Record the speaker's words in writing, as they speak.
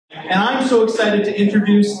And I'm so excited to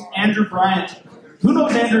introduce Andrew Bryant. Who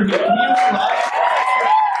knows Andrew?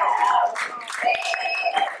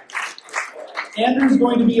 Andrew's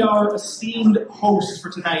going to be our esteemed host for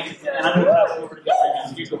tonight, and I'm going to pass it over to him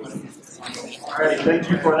right now. You go, buddy. All right, thank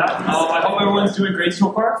you for that. I hope everyone's doing great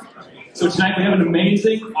so far. So tonight we have an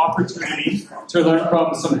amazing opportunity to learn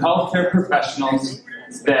from some healthcare professionals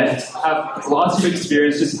that have lots of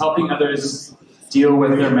experience just helping others deal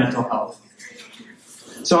with their mental health.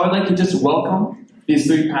 So I'd like to just welcome these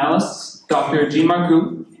three panelists, Dr. Jean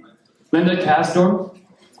Marcoux, Linda Kasdorf,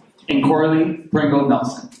 and Coralie Pringle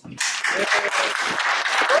Nelson.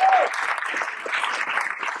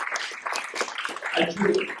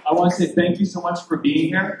 I want to say thank you so much for being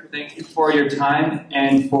here. Thank you for your time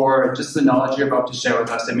and for just the knowledge you're about to share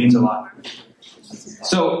with us. It means a lot.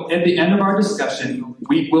 So at the end of our discussion,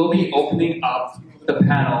 we will be opening up the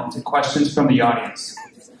panel to questions from the audience.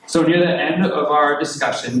 So near the end of our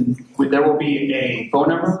discussion, there will be a phone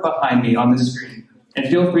number behind me on the screen. And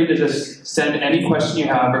feel free to just send any question you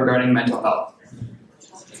have regarding mental health.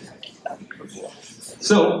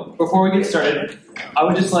 So before we get started, I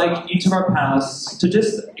would just like each of our panelists to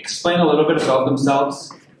just explain a little bit about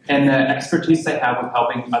themselves and the expertise they have with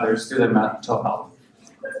helping others through their mental health.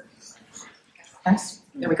 Yes,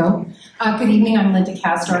 there we go. Good evening, I'm Linda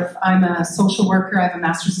Kasdorf. I'm a social worker. I have a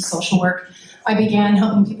master's of social work. I began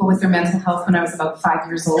helping people with their mental health when I was about 5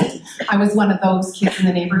 years old. I was one of those kids in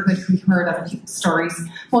the neighborhood who heard other people's stories.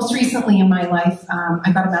 Most recently in my life,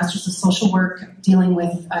 I got a master's of social work dealing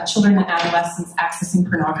with children and adolescents accessing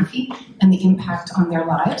pornography and the impact on their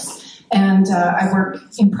lives. And I work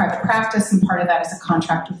in private practice, and part of that is a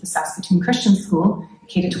contract with the Saskatoon Christian School,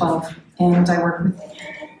 K-12. And I work with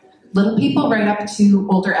little people right up to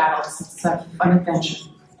older adults. It's a fun adventure.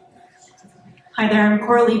 Hi there, I'm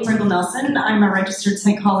Coralie Pringle Nelson. I'm a registered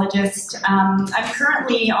psychologist. I'm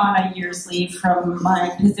currently on a year's leave from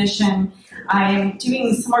my position. I am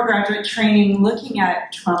doing some more graduate training looking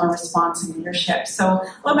at trauma response and leadership. So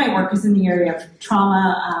a lot of my work is in the area of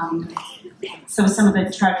trauma. So some of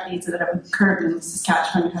the tragedies that have occurred in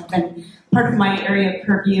Saskatchewan have been part of my area of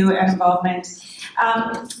purview and involvement.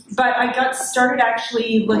 But I got started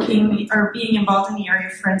actually being involved in the area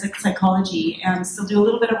of forensic psychology, and still do a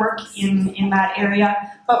little bit of work in that area,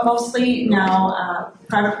 but mostly now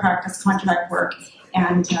private practice, contract work,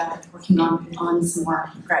 and working on some more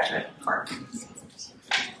graduate work.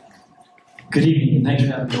 Good evening, and thanks for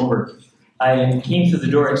having me over. I came through the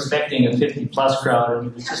door expecting a 50-plus crowd, and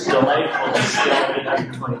it was just delightful to see all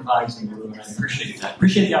 825s in the room, and I appreciate that. I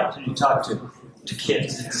appreciate the opportunity to talk to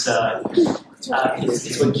kids.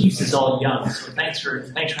 It's what keeps us all young. So thanks for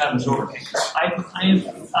having us over.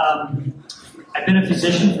 I've been a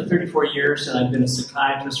physician for 34 years, and I've been a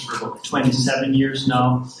psychiatrist for about 27 years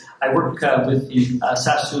now. I work with the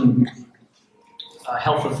Saskatoon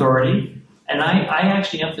Health Authority, and I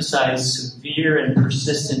actually emphasize severe and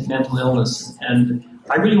persistent mental illness. And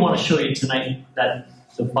I really want to show you tonight that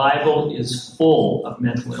the Bible is full of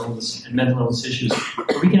mental illness and mental illness issues.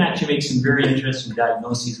 We can actually make some very interesting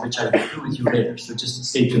diagnoses, which I will do with you later, so just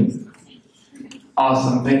stay tuned.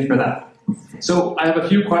 Awesome, thanks for that. So I have a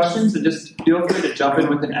few questions, and just feel free to jump in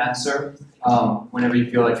with an answer whenever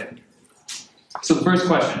you feel like it. So the first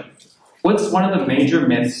question, what's one of the major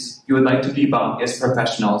myths you would like to debunk as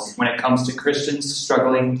professionals when it comes to Christians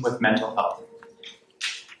struggling with mental health?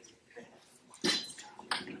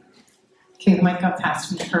 Okay, the mic got passed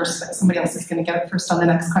to me first, but somebody else is going to get it first on the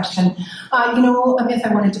next question. A myth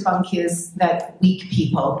I want to debunk is that weak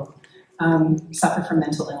people suffer from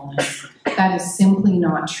mental illness. That is simply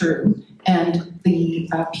not true. And the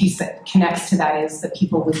piece that connects to that is that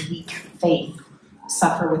people with weak faith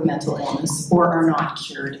suffer with mental illness or are not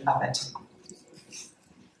cured of it.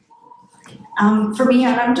 For me,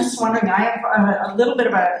 and I'm just wondering, I have a little bit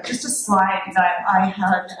of just a slide that I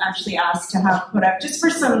had actually asked to have put up just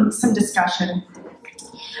for some discussion.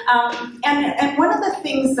 And one of the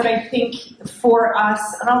things that I think for us,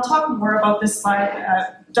 and I'll talk more about this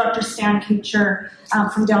slide, Dr. Stan Kuchar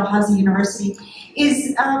from Dalhousie University,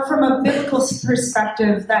 is from a biblical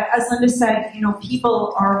perspective that, as Linda said,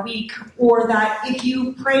 people are weak, or that if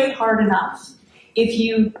you pray hard enough, if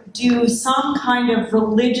you do some kind of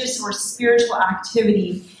religious or spiritual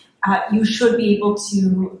activity, you should be able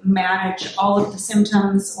to manage all of the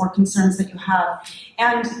symptoms or concerns that you have.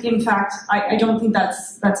 And in fact, I don't think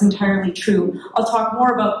that's entirely true. I'll talk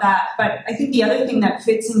more about that, but I think the other thing that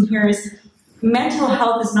fits in here is mental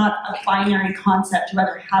health is not a binary concept. You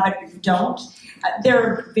either have it or you don't. There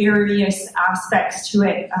are various aspects to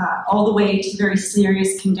it, all the way to very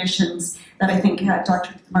serious conditions that I think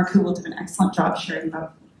Dr. Marcoux will do an excellent job sharing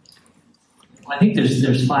about. I think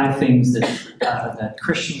there's 5 things that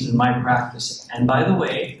Christians in my practice, and by the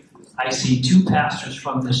way, I see 2 pastors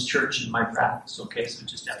from this church in my practice, okay, so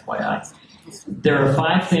just FYI. There are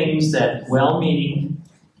 5 things that well-meaning,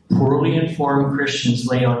 poorly informed Christians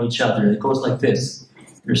lay on each other. It goes like this.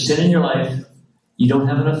 There's sin in your life, you don't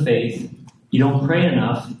have enough faith, you don't pray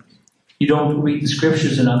enough, you don't read the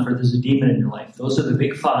scriptures enough, or there's a demon in your life. Those are the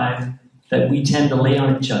big 5 that we tend to lay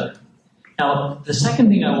on each other. Now, the second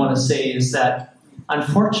thing I want to say is that,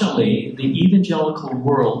 unfortunately, the evangelical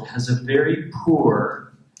world has a very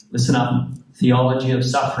poor, listen up, theology of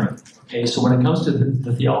suffering. Okay, so when it comes to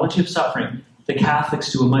the theology of suffering, the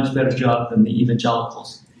Catholics do a much better job than the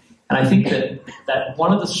evangelicals. And I think that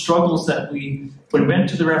one of the struggles that when we went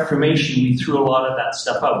to the Reformation, we threw a lot of that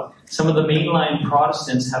stuff out. Some of the mainline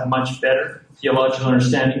Protestants have much better theological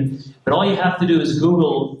understanding, but all you have to do is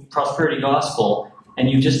Google prosperity gospel, and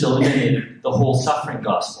you just eliminated the whole suffering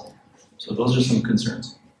gospel. So those are some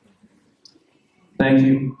concerns. Thank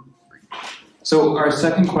you. So our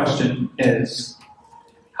second question is,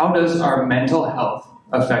 how does our mental health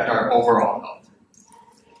affect our overall health?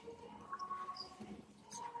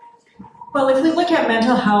 Well, if we look at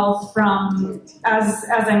mental health from, as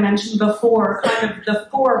I mentioned before, kind of the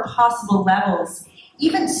 4 possible levels,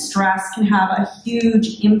 even stress can have a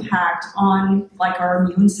huge impact on, like, our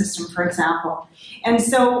immune system, for example. And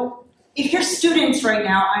so if you're students right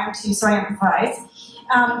now, I am too, so I empathize,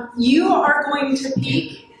 you are going to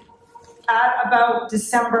peak at about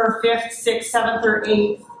December 5th, 6th, 7th, or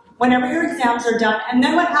 8th, whenever your exams are done. And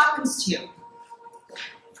then what happens to you?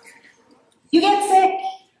 You get sick.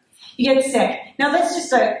 You get sick. Now, that's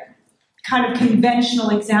just a kind of conventional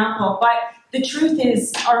example, but the truth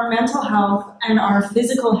is our mental health and our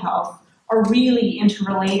physical health are really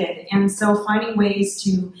interrelated. And so finding ways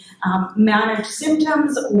to manage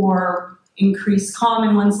symptoms or increase calm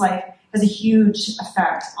in one's life has a huge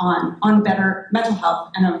effect on better mental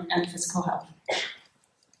health and physical health.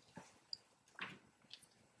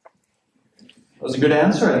 That was a good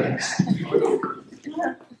answer, I guess.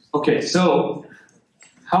 Okay, so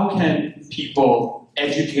how can people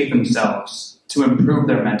educate themselves to improve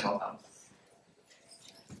their mental health?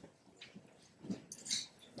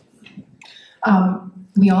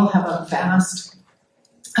 We all have a vast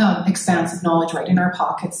expanse of knowledge right in our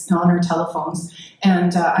pockets, on our telephones.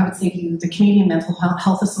 And I would say to you, the Canadian Mental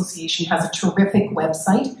Health Association has a terrific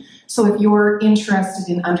website. So if you're interested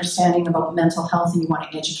in understanding about mental health and you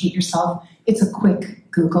want to educate yourself, it's a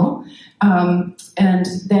quick Google. And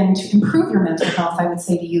then to improve your mental health, I would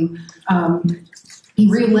say to you, be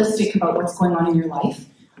realistic about what's going on in your life.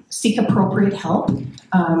 Seek appropriate help.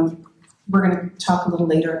 We're going to talk a little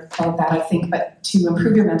later about that, I think, but to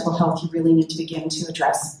improve your mental health, you really need to begin to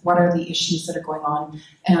address what are the issues that are going on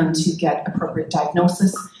and to get appropriate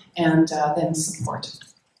diagnosis and then support.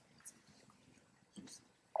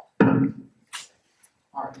 All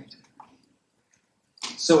right.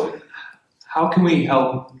 So how can we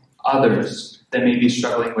help others that may be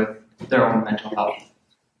struggling with their own mental health?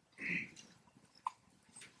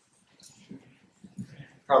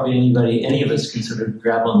 Probably any of us can sort of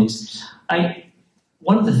grab on these.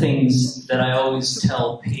 One of the things that I always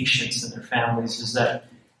tell patients and their families is that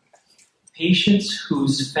patients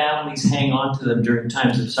whose families hang on to them during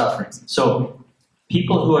times of suffering. So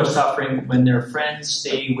people who are suffering when their friends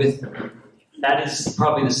stay with them, that is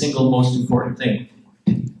probably the single most important thing.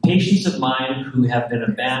 Patients of mine who have been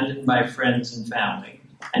abandoned by friends and family,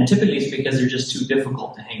 and typically it's because they're just too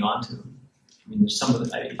difficult to hang on to. I mean, there's some of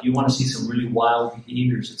the, if you want to see some really wild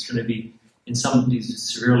behaviors, it's going to be in some of these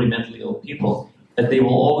severely mentally ill people, that they will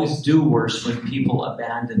always do worse when people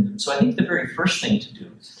abandon them. So I think the very first thing to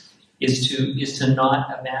do is to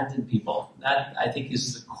not abandon people. That, I think,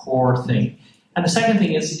 is the core thing. And the second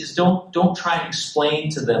thing is don't try and explain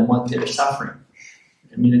to them what they're suffering.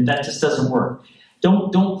 I mean, that just doesn't work.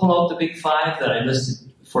 Don't pull out the big 5 that I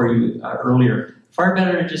listed for you earlier. Far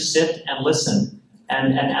better to just sit and listen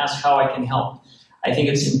and ask how I can help. I think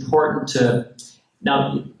it's important to...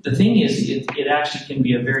 Now, the thing is, it actually can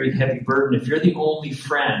be a very heavy burden if you're the only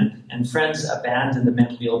friend, and friends abandon the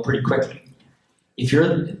mentally ill pretty quickly. If you're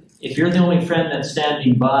the only friend that's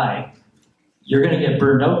standing by, you're going to get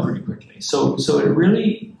burned out pretty quickly. So it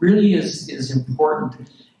really is important.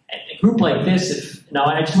 A group like this, now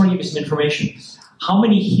I just want to give you some information. How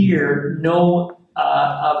many here know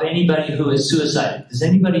of anybody who is suicided? Does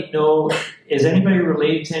anybody know? Is anybody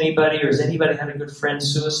related to anybody, or has anybody had a good friend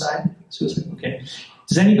suicide? Okay.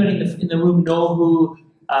 Does anybody in the room know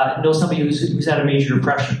somebody who's had a major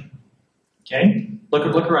depression? Okay. Look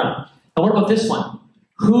around. Now, what about this one?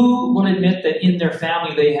 Who will admit that in their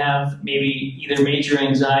family they have maybe either major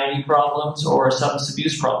anxiety problems or a substance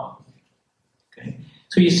abuse problem? Okay,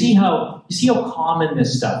 so you see how common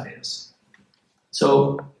this stuff is.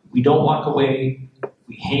 So we don't walk away.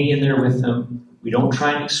 We hang in there with them. We don't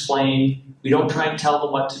try and explain. We don't try and tell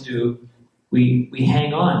them what to do. We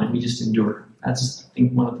hang on and we just endure. That's, I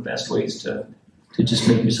think, one of the best ways to just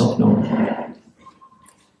make yourself known.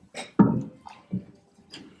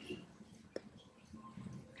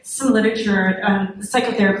 Some literature,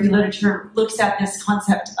 psychotherapy literature, looks at this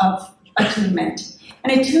concept of attunement.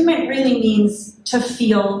 And attunement really means to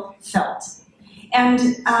feel felt. And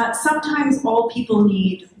sometimes all people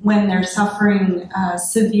need when they're suffering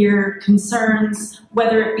severe concerns,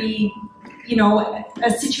 whether it be, a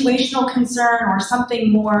situational concern or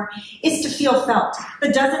something more, is to feel felt.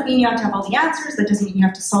 That doesn't mean you have to have all the answers. That doesn't mean you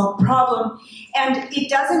have to solve the problem. And it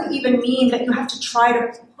doesn't even mean that you have to try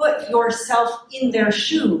to put yourself in their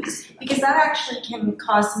shoes, because that actually can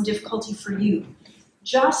cause some difficulty for you.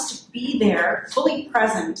 Just be there, fully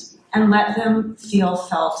present, and let them feel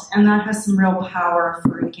felt. And that has some real power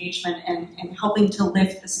for engagement and helping to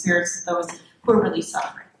lift the spirits of those who are really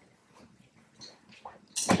suffering.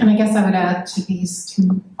 And I guess I would add to these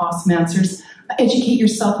two awesome answers, educate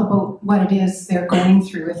yourself about what it is they're going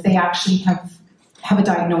through. If they actually have a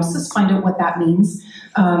diagnosis, find out what that means.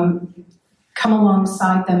 Come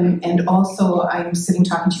alongside them, and also I'm sitting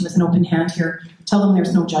talking to you with an open hand here. Tell them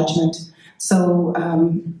there's no judgment. So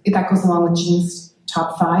that goes along with Jean's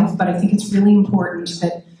top 5, but I think it's really important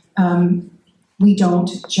that we don't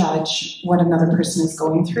judge what another person is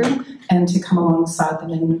going through, and to come alongside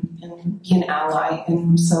them and be an ally.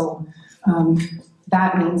 And so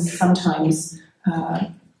that means sometimes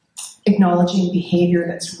acknowledging behavior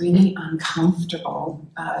that's really uncomfortable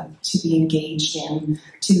to be engaged in,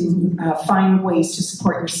 to find ways to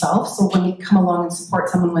support yourself. So when you come along and support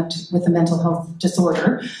someone with a mental health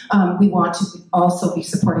disorder, we want to also be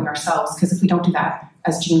supporting ourselves, because if we don't do that,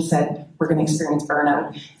 as Jean said, we're going to experience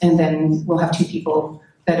burnout, and then we'll have 2 people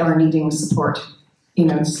that are needing support in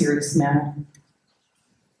a serious manner.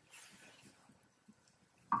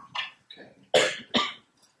 Okay.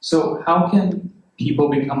 So how can people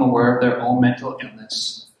become aware of their own mental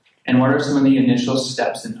illness? And what are some of the initial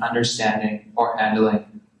steps in understanding or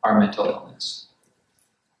handling our mental illness?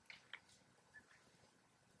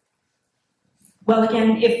 Well,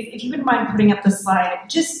 again, if you wouldn't mind putting up the slide,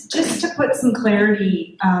 just to put some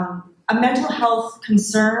clarity, a mental health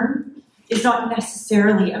concern is not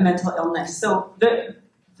necessarily a mental illness. So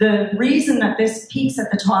the reason that this peaks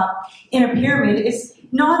at the top in a pyramid is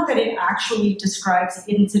not that it actually describes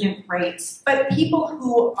incident rates, but people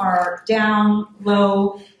who are down,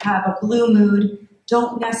 low, have a blue mood,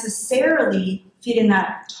 don't necessarily fit in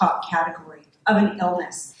that top category of an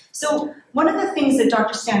illness. So one of the things that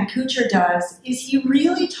Dr. Stan Kuchar does is he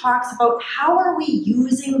really talks about how are we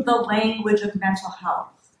using the language of mental health.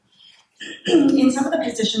 In some of the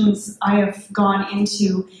positions I have gone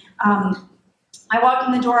into, I walk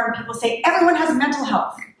in the door and people say, everyone has mental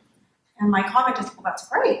health. And my comment is, well, that's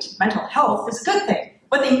great. Mental health is a good thing.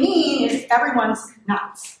 What they mean is everyone's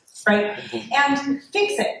nuts, right? And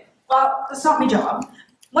fix it. Well, that's not my job.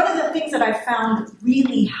 One of the things that I found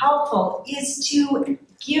really helpful is to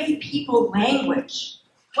give people language.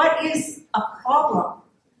 What is a problem?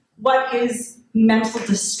 What is mental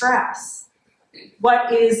distress?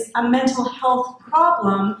 What is a mental health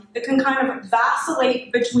problem that can kind of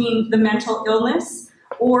vacillate between the mental illness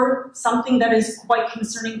or something that is quite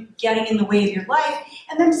concerning, getting in the way of your life,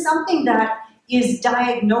 and then something that is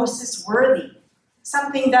diagnosis worthy,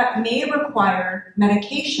 something that may require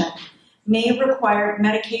medication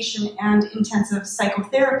and intensive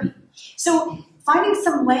psychotherapy. So finding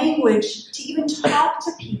some language to even talk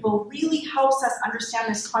to people really helps us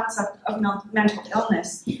understand this concept of mental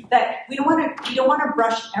illness, that we don't want to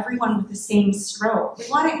brush everyone with the same stroke. We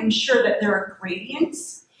want to ensure that there are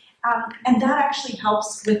gradients. And that actually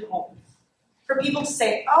helps with hope. For people to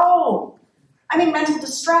say, oh, I'm in mental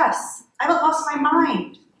distress. I haven't lost my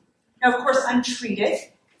mind. Now, of course, untreated,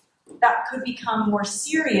 that could become more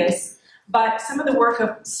serious. But some of the work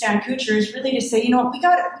of Stan Kuchar is really to say, we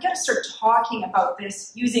got to start talking about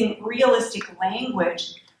this using realistic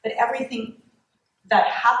language, that everything that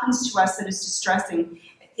happens to us that is distressing,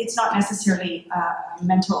 it's not necessarily a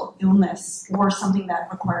mental illness or something that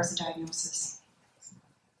requires a diagnosis.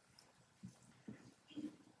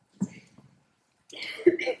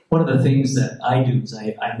 One of the things that I do is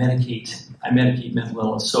I medicate mental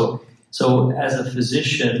illness. So as a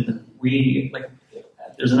physician,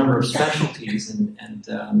 there's a number of specialties, and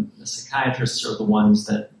the psychiatrists are the ones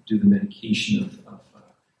that do the medication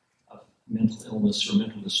of mental illness or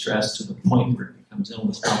mental distress to the point where it becomes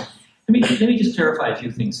illness. Now, let me just clarify a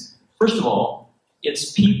few things. First of all,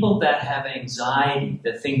 it's people that have anxiety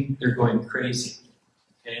that think they're going crazy.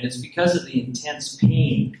 Okay? And it's because of the intense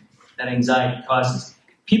pain that anxiety causes.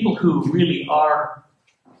 People who really are,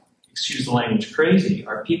 excuse the language, crazy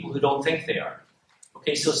are people who don't think they are.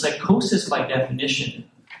 Okay, so psychosis by definition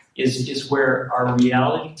is where our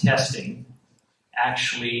reality testing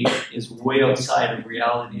actually is way outside of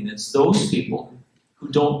reality. And it's those people who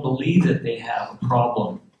don't believe that they have a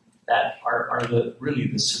problem that are really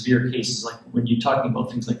the severe cases, like when you're talking about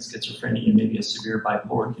things like schizophrenia and maybe a severe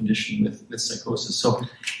bipolar condition with psychosis.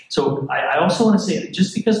 So I also want to say that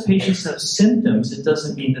just because patients have symptoms, it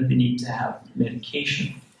doesn't mean that they need to have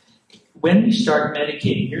medication. When we start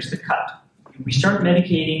medicating, here's the cut. We start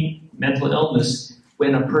medicating mental illness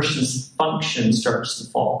when a person's function starts to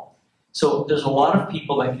fall. So there's a lot of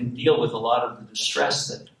people that can deal with a lot of the distress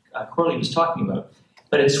that Corley was talking about,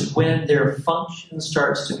 but it's when their function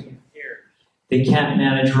starts to be impaired. They can't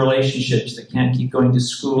manage relationships. They can't keep going to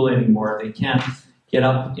school anymore. They can't get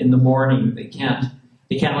up in the morning. They can't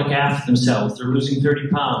look after themselves. They're losing 30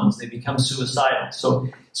 pounds. They become suicidal.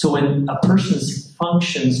 So when a person's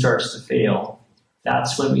function starts to fail,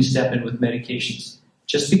 that's when we step in with medications.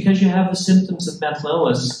 Just because you have the symptoms of mental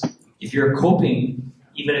illness, if you're coping,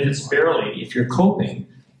 even if it's barely, if you're coping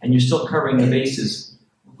and you're still covering the bases,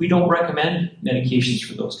 we don't recommend medications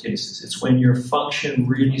for those cases. It's when your function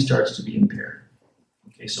really starts to be impaired.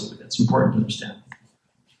 Okay, so that's important to understand.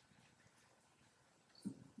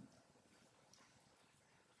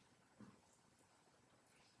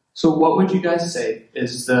 So what would you guys say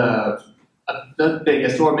is the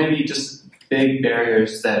biggest, or maybe just big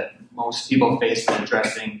barriers that most people face when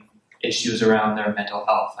addressing issues around their mental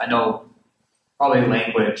health? I know probably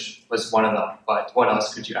language was one of them, but what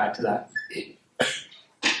else could you add to that?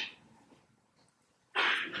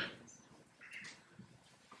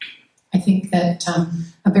 I think that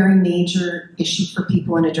a very major issue for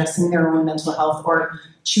people in addressing their own mental health or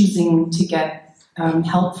choosing to get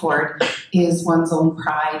help for it is one's own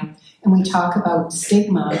pride. And we talk about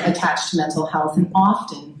stigma attached to mental health, and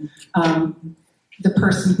often the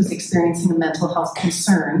person who's experiencing a mental health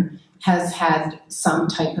concern has had some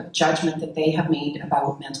type of judgment that they have made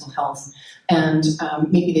about mental health. And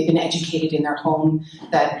maybe they've been educated in their home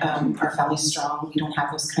that our family's strong, we don't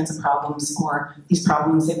have those kinds of problems, or these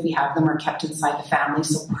problems, if we have them, are kept inside the family.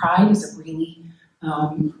 So pride is a really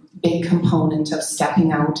big component of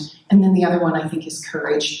stepping out. And then the other one, I think, is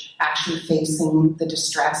courage, actually facing the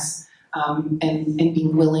distress and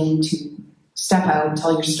being willing to step out,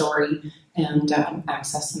 tell your story, and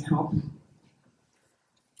access some help.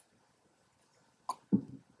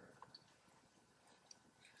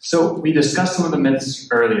 So we discussed some of the myths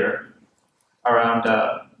earlier around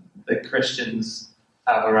that Christians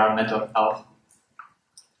have around mental health.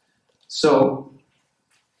 So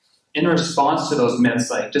in response to those myths,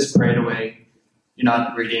 like just pray it away, you're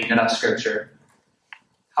not reading enough scripture,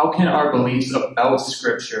 how can our beliefs about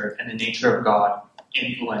scripture and the nature of God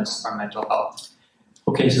influence our mental health?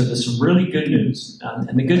 Okay, so there's some really good news.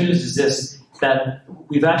 And the good news is this, that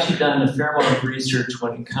we've actually done a fair amount of research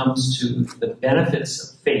when it comes to the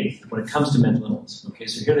benefits of faith when it comes to mental illness. Okay,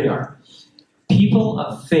 so here they are. People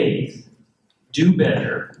of faith do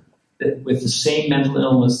better with the same mental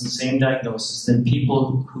illness, the same diagnosis, than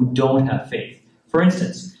people who don't have faith. For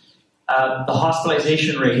instance, the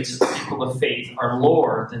hospitalization rates of people of faith are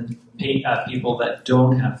lower than people that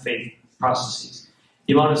don't have faith processes.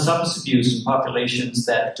 The amount of substance abuse in populations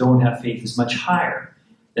that don't have faith is much higher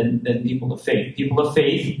than people of faith. People of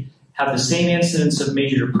faith have the same incidence of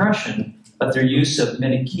major depression, but their use of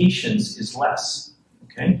medications is less.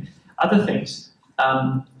 Okay? Other things,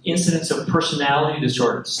 incidence of personality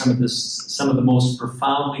disorders. Some of the most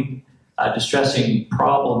profoundly distressing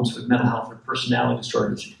problems with mental health are personality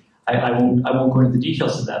disorders. I won't go into the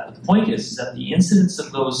details of that, but the point is that the incidence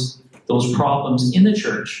of those problems in the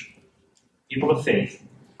church, people of faith,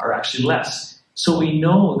 are actually less. So we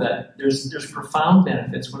know that there's profound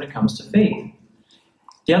benefits when it comes to faith.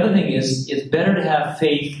 The other thing is, it's better to have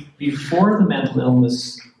faith before the mental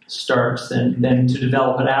illness starts than to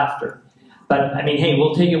develop it after. But, I mean, hey,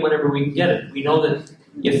 we'll take it whenever we can get it. We know that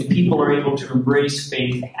if people are able to embrace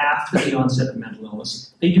faith after the onset of mental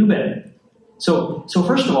illness, they do better. So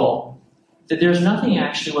first of all, there's nothing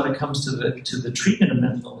actually when it comes to the treatment of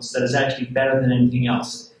mental illness that is actually better than anything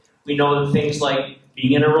else. We know that things like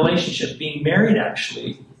being in a relationship, being married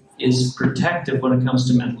actually, is protective when it comes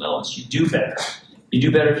to mental illness. You do better. You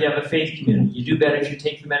do better if you have a faith community. You do better if you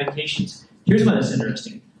take the medications. Here's one that's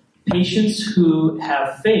interesting. Patients who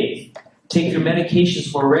have faith take your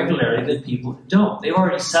medications more regularly than people who don't. They've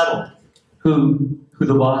already settled who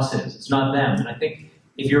the boss is. It's not them. And I think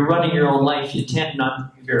if you're running your own life, you tend not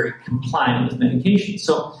to be very compliant with medication.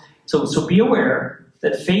 So be aware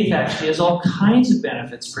that faith actually has all kinds of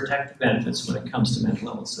benefits, protective benefits when it comes to mental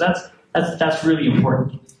illness. So that's really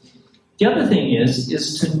important. The other thing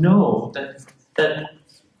is to know that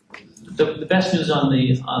the best news of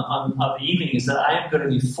the evening is that I am going to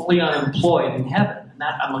be fully unemployed in heaven, and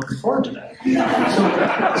that I'm looking forward to that.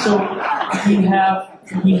 So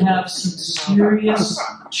we have some serious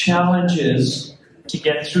challenges to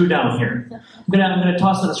get through down here. I'm going to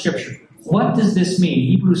toss out a scripture. What does this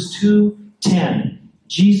mean? Hebrews 2:10.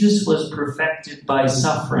 Jesus was perfected by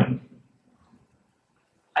suffering.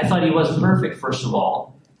 I thought he wasn't perfect, first of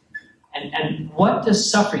all. And what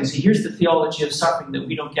does suffering? See, here's the theology of suffering that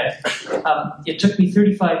we don't get. It took me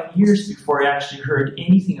 35 years before I actually heard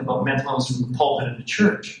anything about mental illness from the pulpit in the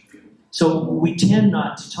church. So we tend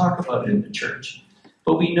not to talk about it in the church.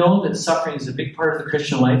 But we know that suffering is a big part of the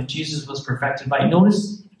Christian life. Jesus was perfected by,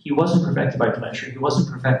 notice, he wasn't perfected by pleasure. He wasn't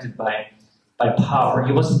perfected by power.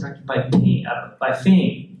 He wasn't perfected by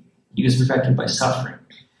fame. He was perfected by suffering.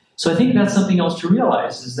 So I think that's something else to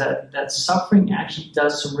realize, is that suffering actually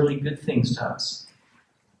does some really good things to us.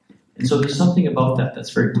 And so there's something about that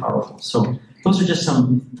that's very powerful. So those are just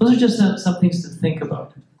some things to think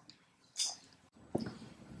about.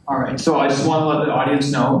 All right, so I just want to let the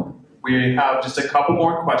audience know we have just a couple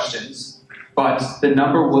more questions, but the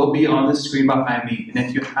number will be on the screen behind me. And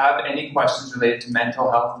if you have any questions related to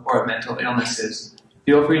mental health or mental illnesses,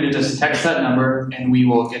 feel free to just text that number and we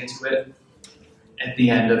will get to it at the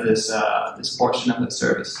end of this portion of the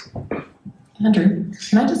service. Andrew,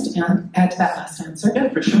 can I just add to that last answer? Yeah,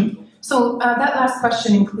 for sure. So that last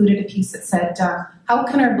question included a piece that said, how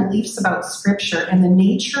can our beliefs about Scripture and the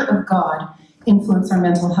nature of God influence our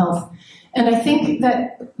mental health? And I think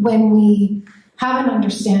that when we have an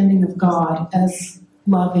understanding of God as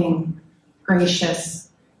loving, gracious,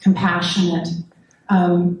 compassionate,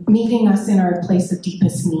 meeting us in our place of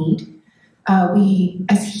deepest need, we,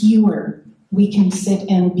 as healer, we can sit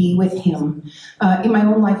and be with him. In my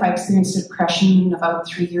own life, I experienced depression about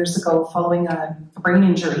 3 years ago following a brain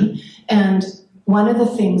injury. And one of the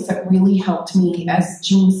things that really helped me, as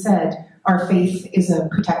Jean said, our faith is a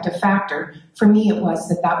protective factor. For me, it was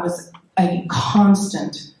that was a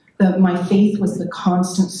constant. My faith was the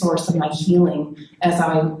constant source of my healing as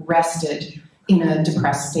I rested in a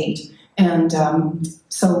depressed state. And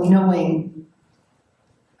so knowing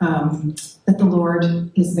that the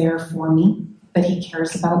Lord is there for me, that he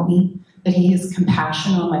cares about me, that he has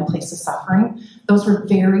compassion on my place of suffering, those were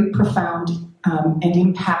very profound and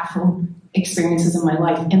impactful experiences in my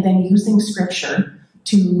life. And then using Scripture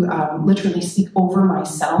to literally speak over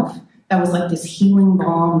myself, that was like this healing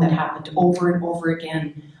balm that happened over and over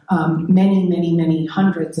again, many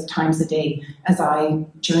hundreds of times a day as I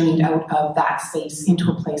journeyed out of that space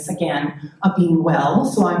into a place again of being well.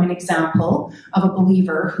 So I'm an example of a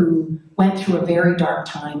believer who went through a very dark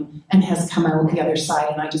time and has come out the other side,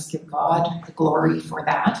 and I just give God the glory for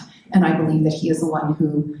that. And I believe that he is the one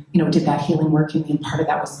who, did that healing work in me, and part of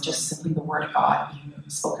that was just simply the Word of God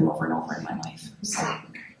spoken over and over in my life. So.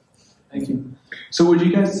 Thank you. So would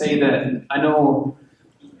you guys say that, I know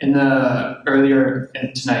in the earlier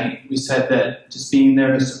tonight, we said that just being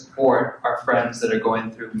there to support our friends that are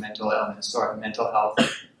going through mental illness or mental health,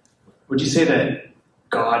 would you say that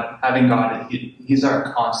having God, he's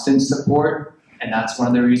our constant support, and that's one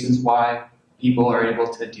of the reasons why people are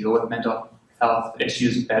able to deal with mental health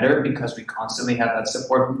issues better, because we constantly have that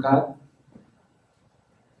support from God?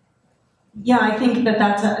 Yeah, I think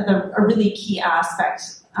that's a really key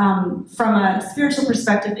aspect. From a spiritual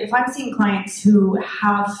perspective, if I'm seeing clients who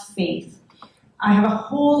have faith, I have a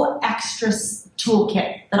whole extra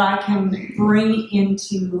toolkit that I can bring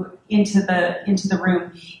into the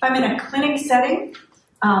room. If I'm in a clinic setting,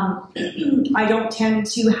 I don't tend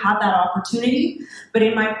to have that opportunity, but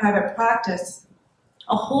in my private practice,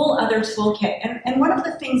 a whole other toolkit. And one of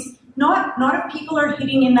the things, not if people are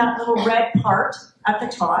hitting in that little red part at the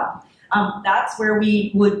top, that's where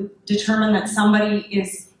we would determine that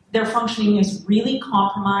their functioning is really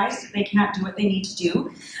compromised. They can't do what they need to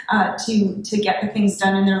do to get the things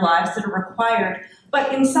done in their lives that are required.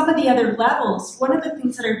 But in some of the other levels, one of the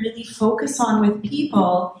things that I really focus on with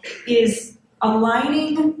people is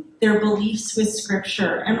aligning their beliefs with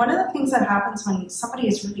Scripture. And one of the things that happens when somebody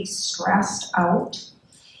is really stressed out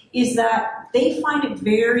is that they find it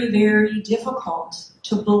very, very difficult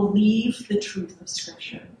to believe the truth of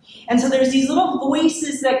Scripture. And so there's these little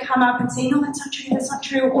voices that come up and say, no, that's not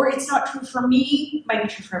true, or it's not true for me, it might be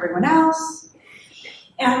true for everyone else.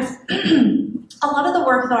 And a lot of the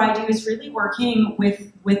work that I do is really working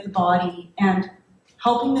with the body and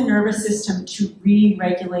helping the nervous system to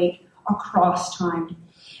re-regulate across time.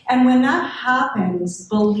 And when that happens,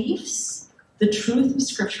 beliefs, the truth of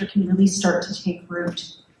Scripture can really start to take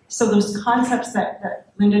root. So those concepts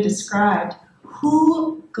that Linda described,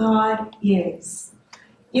 who God is.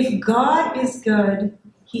 If God is good,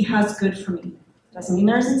 He has good for me. Doesn't mean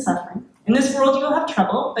there isn't suffering. In this world you will have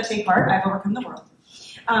trouble, but take heart, I've overcome the world.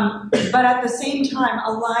 But at the same time,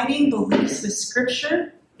 aligning beliefs with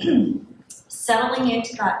Scripture, settling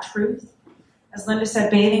into that truth, as Linda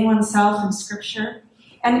said, bathing oneself in Scripture.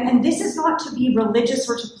 And this is not to be religious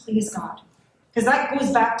or to please God. Because that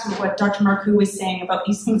goes back to what Dr. Marcoux was saying about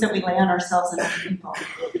these things that we lay on ourselves and other people.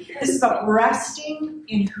 This is about resting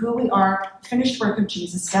in who we are, finished work of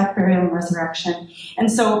Jesus, death, burial, and resurrection. And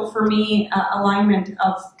so for me, alignment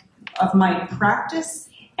of my practice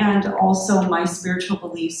and also my spiritual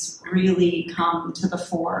beliefs really come to the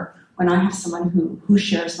fore when I have someone who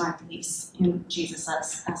shares my beliefs in Jesus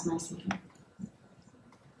as my Savior.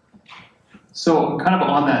 So, kind of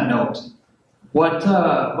on that note, what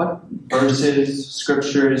verses,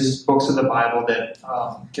 scriptures, books of the Bible that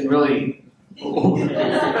can really... I'm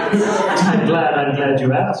glad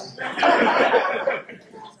you asked.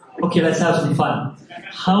 Okay, let's have some fun.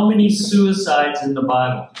 How many suicides in the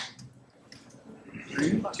Bible?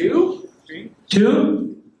 2?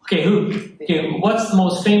 2? Okay, who? Okay, what's the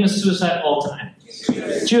most famous suicide of all time?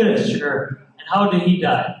 Judas, sure. And how did he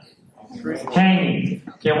die? Hanging.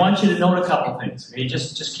 Okay, I want you to note a couple things. Okay,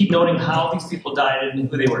 just keep noting how these people died and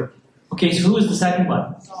who they were. Okay, so who was the second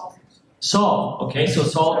one? Saul. Okay, so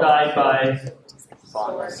Saul died by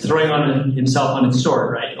throwing himself on his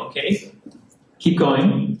sword, right? Okay, keep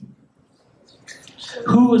going.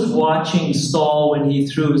 Who was watching Saul when he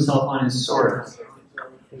threw himself on his sword?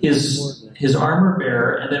 His armor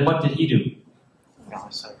bearer, and then what did he do?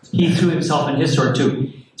 He threw himself on his sword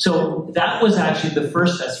too. So that was actually the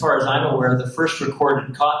first, as far as I'm aware, the first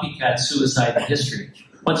recorded copycat suicide in history.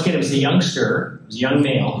 Once again, it was a youngster, it was a young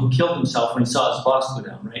male who killed himself when he saw his boss go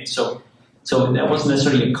down, right? So that wasn't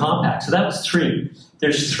necessarily a compact. So that was 3.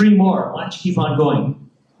 There's 3 more. Why don't you keep on going?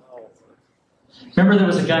 Remember there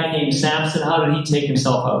was a guy named Samson. How did he take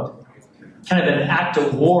himself out? Kind of an act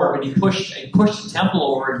of war, but he pushed the temple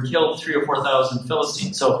over and killed 3,000 or 4,000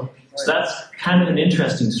 Philistines. So that's kind of an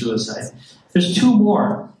interesting suicide. There's 2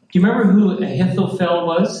 more. Do you remember who Ahithophel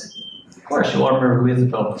was? Of course you all remember who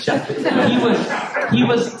Ahithophel was. Yeah. He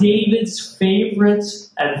was David's favorite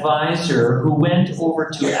advisor who went over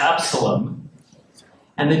to Absalom.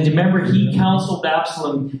 And then do you remember he counseled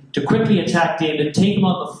Absalom to quickly attack David, take him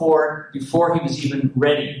on the fort before he was even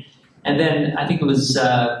ready. And then I think it was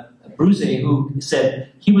Bruce who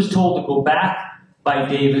said he was told to go back by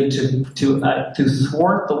David to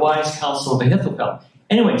thwart the wise counsel of Ahithophel.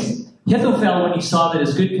 Anyways, Ahithophel, when he saw that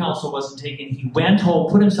his good counsel wasn't taken, he went home,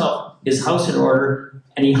 put his house in order,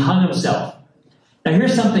 and he hung himself. Now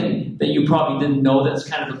here's something that you probably didn't know that's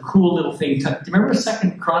kind of a cool little thing. Do you remember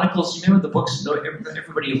 2 Chronicles? Do you remember the books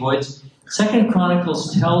everybody avoids? 2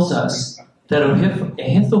 Chronicles tells us that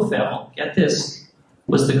Ahithophel, get this,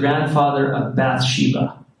 was the grandfather of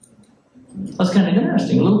Bathsheba. That's kind of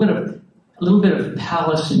interesting. A little bit of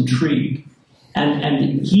palace intrigue.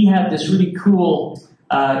 And he had this really cool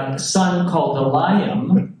son called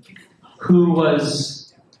Eliam, who was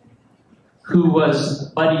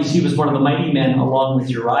buddies. He was one of the mighty men along with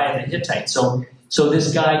Uriah the Hittite. So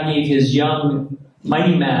this guy gave his young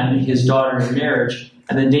mighty man his daughter in marriage,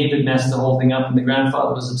 and then David messed the whole thing up, and the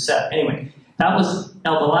grandfather was upset. Anyway, now the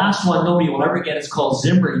last one nobody will ever get is called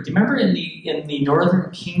Zimri. Do you remember in the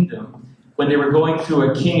northern kingdom when they were going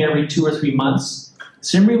through a king every 2 or 3 months?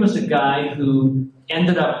 Zimri was a guy who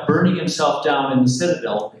ended up burning himself down in the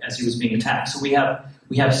citadel as he was being attacked. So we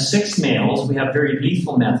have 6 males. We have very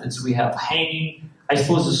lethal methods. We have hanging. I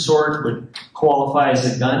suppose a sword would qualify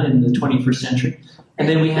as a gun in the 21st century. And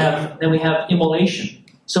then we have immolation.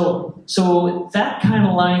 So that kind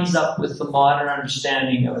of lines up with the modern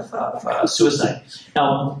understanding of suicide.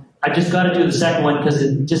 Now, I just got to do the second one because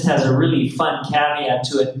it just has a really fun caveat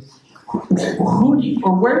to it.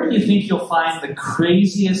 Where do you think you'll find the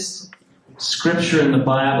craziest scripture in the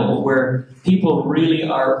Bible where people really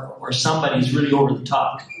are, or somebody's really over the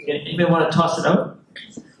top? Anybody want to toss it out?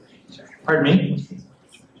 Pardon me?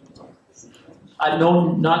 I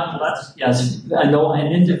know an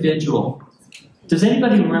individual. Does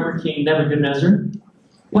anybody remember King Nebuchadnezzar?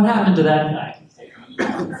 What happened to that guy?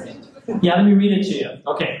 Yeah, let me read it to you.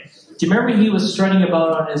 Okay. Do you remember he was strutting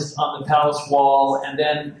about on the palace wall, and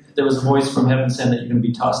then there was a voice from heaven saying that you're going to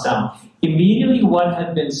be tossed down? Immediately what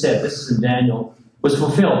had been said, this is in Daniel, was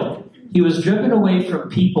fulfilled. He was driven away from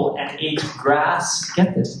people and ate grass.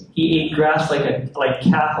 Get this. He ate grass like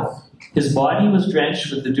cattle. His body was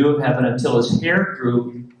drenched with the dew of heaven until his hair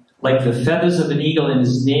grew like the feathers of an eagle and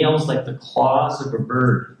his nails like the claws of a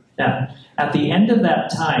bird. Now, at the end of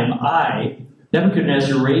that time, I,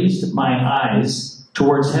 Nebuchadnezzar, raised my eyes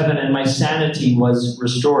towards heaven and my sanity was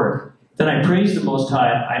restored. Then I praised the Most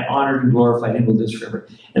High. I honored and glorified him with this forever.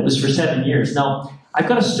 It was for 7 years. Now, I've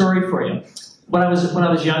got a story for you. When I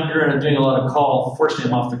was younger and I'm doing a lot of call, fortunately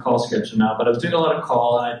I'm off the call schedule now, but I was doing a lot of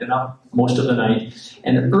call and I'd been up most of the night.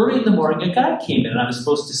 And early in the morning, a guy came in and I was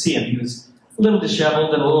supposed to see him. He was a little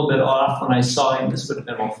disheveled and a little bit off when I saw him. This would have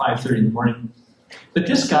been about 5:30 in the morning. But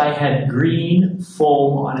this guy had green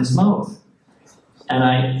foam on his mouth. And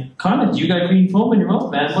I commented, "You got green foam in your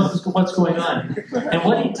mouth, man? What's going on?" And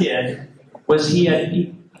what he did was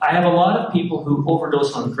I have a lot of people who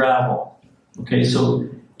overdose on gravel. Okay, so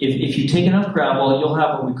if you take enough gravel, you'll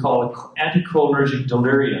have what we call anticholinergic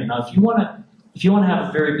delirium. Now, if you want to have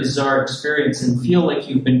a very bizarre experience and feel like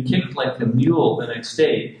you've been kicked like a mule the next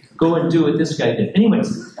day, go and do what this guy did.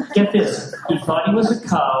 Anyways, get this. He thought he was a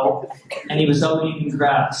cow, and he was out eating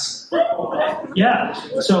grass. Yeah.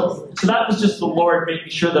 So that was just the Lord making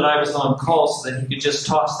sure that I was on call so that he could just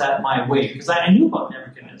toss that my way. Because I knew about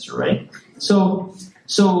Nebuchadnezzar, right? So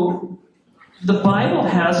the Bible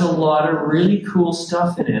has a lot of really cool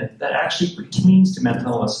stuff in it that actually pertains to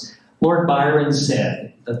mental illness. Lord Byron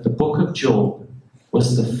said that the book of Job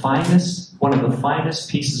was one of the finest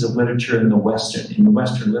pieces of literature in the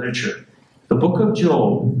Western literature. The book of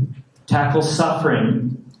Job tackles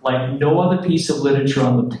suffering like no other piece of literature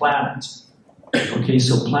on the planet. Okay,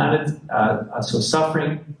 so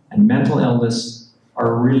suffering and mental illness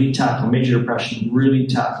are really tackled. Major depression really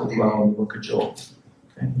tackled well in the book of Job.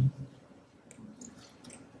 Okay.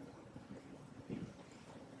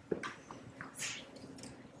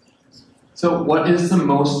 So what is the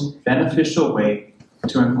most beneficial way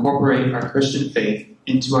to incorporate our Christian faith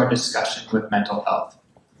into our discussion with mental health?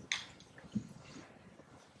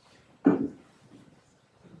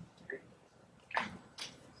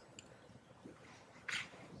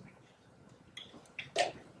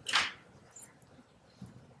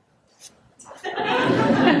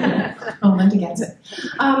 Oh, Linda gets it.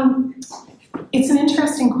 It's an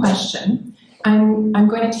interesting question. I'm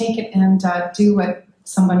going to take it and do what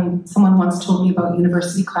someone once told me about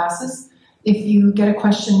university classes. If you get a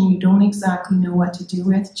question you don't exactly know what to do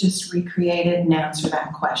with, just recreate it and answer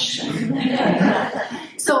that question.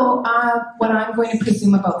 So what I'm going to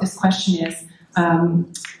presume about this question is,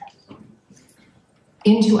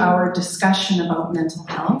 into our discussion about mental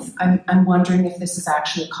health, I'm wondering if this is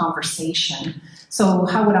actually a conversation. So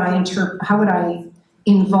how would I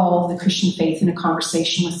involve the Christian faith in a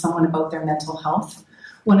conversation with someone about their mental health?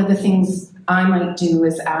 One of the things I might do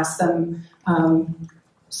is ask them,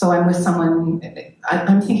 so I'm with someone,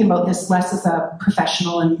 I'm thinking about this less as a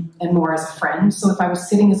professional and more as a friend. So if I was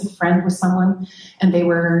sitting as a friend with someone and they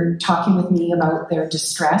were talking with me about their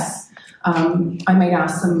distress, I might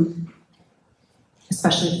ask them,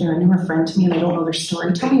 especially if they're a newer friend to me and I don't know their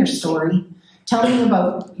story, tell me your story. Tell me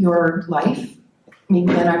about your life.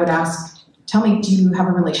 Maybe then I would ask, tell me, do you have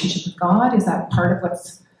a relationship with God? Is that part of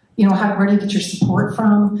what's, where do you get your support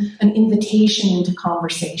from? An invitation into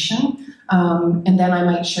conversation. And then I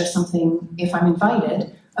might share something, if I'm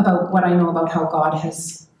invited, about what I know about how God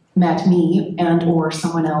has met me and or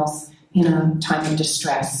someone else in a time of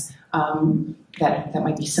distress that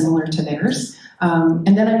might be similar to theirs.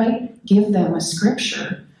 And then I might give them a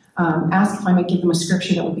scripture, ask if I might give them a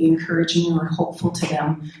scripture that would be encouraging or hopeful to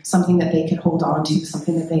them, something that they could hold on to,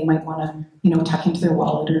 something that they might want to, tuck into their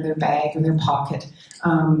wallet or their bag or their pocket.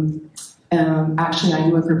 Actually, I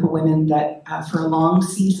knew a group of women that for a long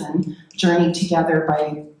season journeyed together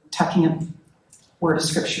by tucking a word of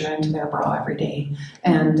scripture into their bra every day.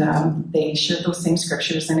 And they shared those same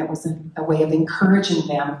scriptures, and it was a way of encouraging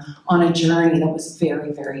them on a journey that was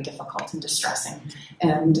very, very difficult and distressing.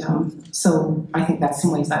 And so I think that's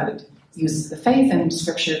some ways I would use the faith and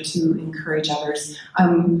scripture to encourage others.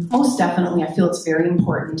 Most definitely, I feel it's very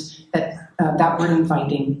important that that word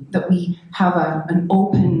inviting, that we have an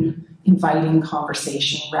open, inviting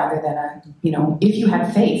conversation rather than if you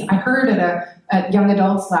had faith. I heard at young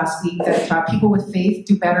adults last week that people with faith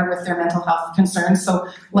do better with their mental health concerns. So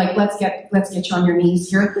let's get you on your knees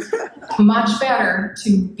here. Much better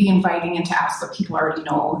to be inviting and to ask what people already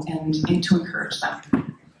know and to encourage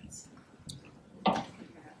them.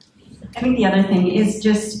 I think the other thing is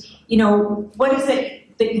just, what is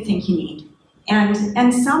it that you think you need?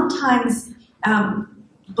 And sometimes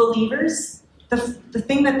believers, the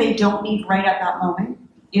thing that they don't need right at that moment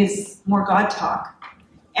is more God talk.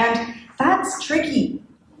 And that's tricky.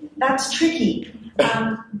 That's tricky.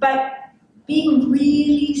 But being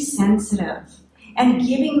really sensitive and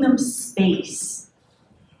giving them space.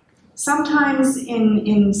 Sometimes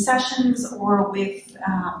in sessions or with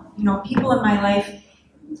people in my life,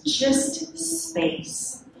 just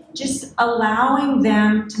space. Just allowing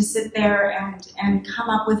them to sit there and come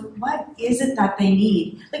up with what is it that they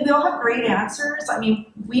need. Like, we all have great answers. I mean,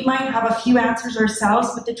 we might have a few answers ourselves,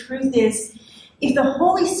 but the truth is, if the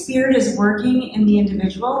Holy Spirit is working in the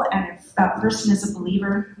individual, and if that person is a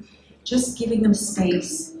believer, just giving them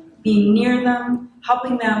space, being near them,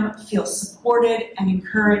 helping them feel supported and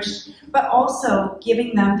encouraged, but also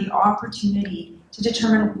giving them the opportunity to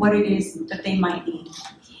determine what it is that they might need.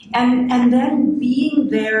 And then being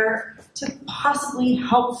there to possibly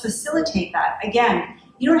help facilitate that. Again,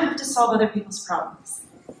 you don't have to solve other people's problems.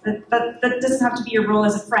 That doesn't have to be your role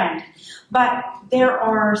as a friend. But there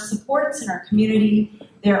are supports in our community.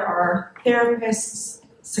 There are therapists,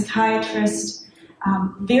 psychiatrists,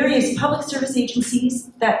 various public service agencies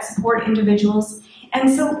that support individuals. And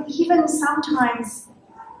so even sometimes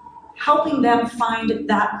helping them find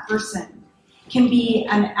that person can be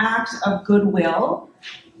an act of goodwill,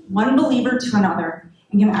 one believer to another,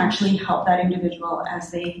 and can actually help that individual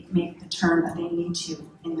as they make the turn that they need to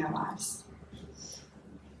in their lives.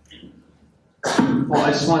 Well,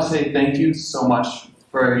 I just want to say thank you so much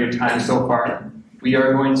for your time so far. We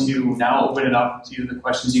are going to now open it up to the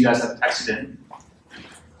questions you guys have texted in.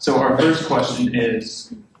 So our first question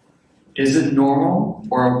is it normal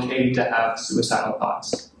or okay to have suicidal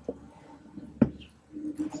thoughts?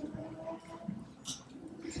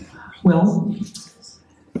 Well,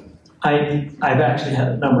 I've actually had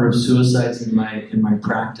a number of suicides in my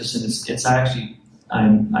practice, and it's actually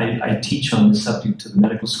I teach on the subject to the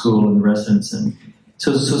medical school and the residents, and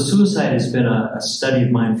so suicide has been a study of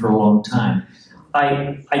mine for a long time.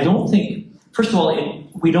 I don't think, first of all,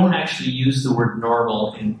 we don't actually use the word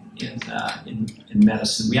normal in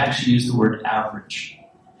medicine. We actually use the word average,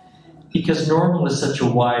 because normal is such a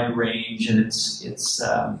wide range, and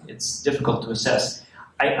it's difficult to assess.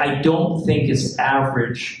 I don't think it's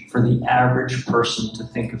average for the average person to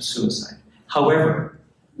think of suicide. However,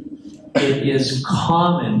 it is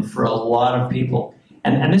common for a lot of people.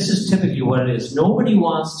 And this is typically what it is. Nobody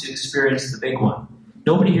wants to experience the big one.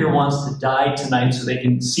 Nobody here wants to die tonight so they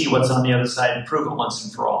can see what's on the other side and prove it once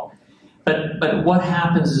and for all. But what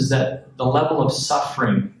happens is that the level of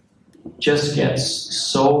suffering just gets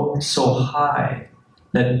so high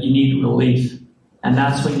that you need relief. And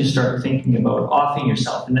that's when you start thinking about offing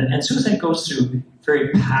yourself. And suicide goes through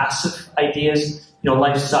very passive ideas.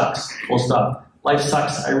 Life sucks, full stop. Life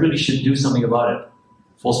sucks, I really should do something about it,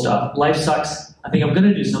 full stop. Life sucks, I think I'm going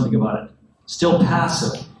to do something about it. Still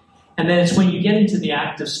passive. And then it's when you get into the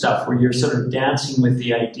active stuff where you're sort of dancing with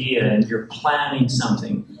the idea and you're planning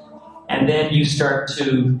something. And then you start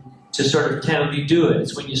to sort of tentatively do it.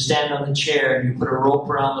 It's when you stand on the chair and you put a rope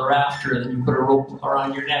around the rafter, and then you put a rope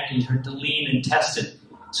around your neck and you start to lean and test it.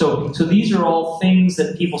 So these are all things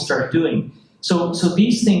that people start doing. So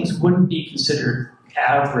these things wouldn't be considered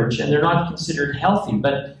average, and they're not considered healthy,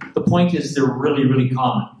 but the point is they're really, really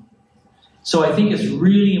common. So I think it's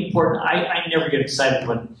really important. I never get excited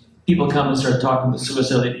when people come and start talking about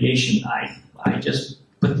suicidal ideation. I just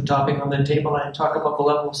put the topic on the table and I talk about the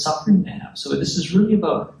level of suffering they have. So this is really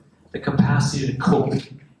about the capacity to cope.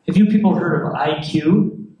 Have you people heard of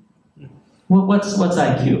IQ? Well, what's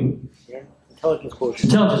IQ? Yeah. Intelligence quotient.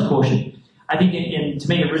 Intelligence quotient. I think to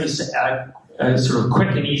make it really sort of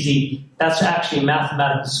quick and easy, that's actually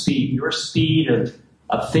mathematical speed, your speed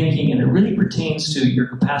of thinking, and it really pertains to your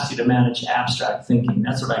capacity to manage abstract thinking.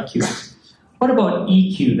 That's what IQ is. What about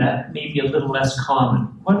EQ? That may be a little less common.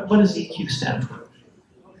 What does EQ stand for?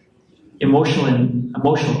 Emotional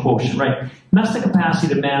quotient, right? And that's the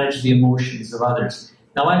capacity to manage the emotions of others.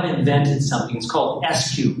 Now I've invented something, it's called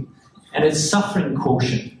SQ, and it's suffering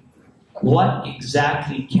quotient. What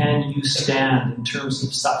exactly can you stand in terms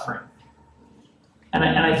of suffering? And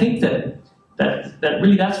I think that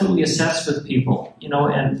really that's what we assess with people,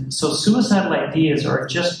 and so suicidal ideas are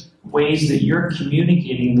just ways that you're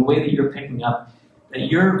communicating, the way that you're picking up,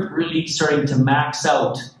 that you're really starting to max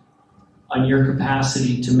out on your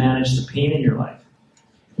capacity to manage the pain in your life.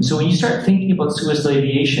 And so when you start thinking about suicidal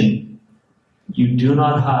ideation, you do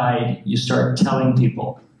not hide, you start telling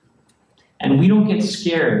people. And we don't get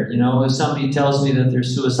scared, if somebody tells me that they're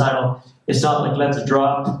suicidal, it's not like let's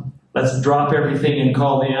drop everything and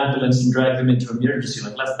call the ambulance and drag them into emergency.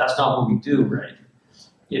 That's not what we do, right?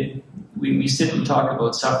 We sit and talk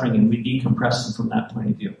about suffering and we decompress them from that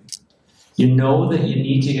point of view. You know that you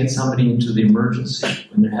need to get somebody into the emergency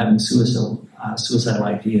when they're having suicidal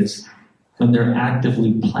ideas, when they're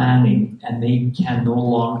actively planning and they can no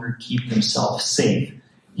longer keep themselves safe.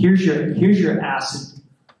 Here's your acid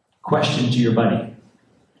question to your buddy.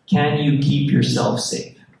 Can you keep yourself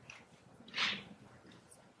safe?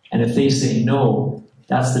 And if they say no,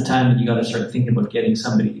 that's the time that you got to start thinking about getting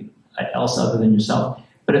somebody else other than yourself.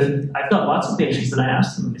 But if I've got lots of patients that I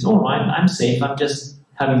ask them, it's, oh, I'm safe. I'm just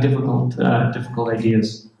having difficult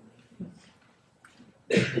ideas.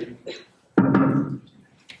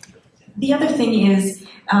 The other thing is,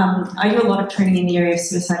 I do a lot of training in the area of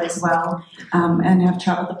suicide as well, and have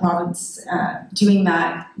traveled the province doing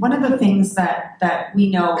that. One of the things that we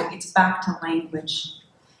know, it's back to language.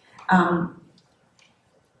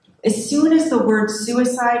 As soon as the word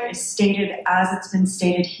suicide is stated as it's been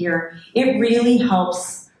stated here, it really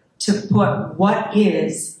helps to put what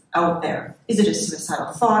is out there. Is it a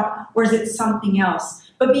suicidal thought, or is it something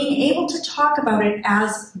else? But being able to talk about it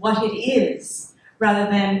as what it is, rather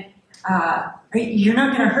than, you're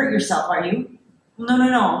not going to hurt yourself, are you?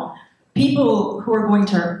 No. People who are going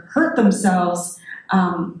to hurt themselves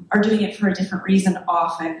are doing it for a different reason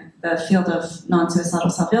often, the field of non-suicidal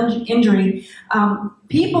self-injury.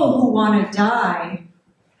 People who want to die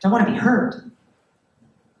don't want to be hurt.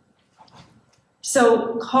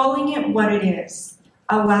 So calling it what it is,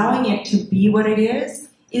 allowing it to be what it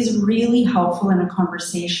is really helpful in a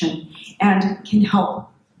conversation and can help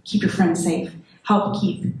keep your friend safe, help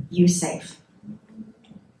keep you safe.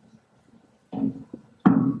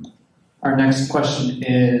 Our next question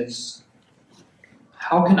is,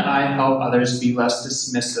 how can I help others be less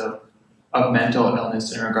dismissive of mental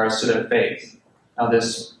illness in regards to their faith? Now,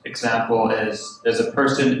 this example is, there's a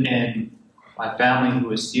person in my family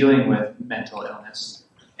who is dealing with mental illness,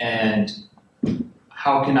 and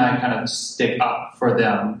how can I kind of stick up for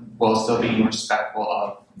them while still being respectful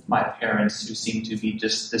of my parents who seem to be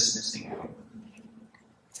just dismissing it?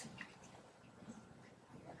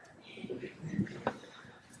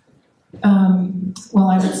 Well,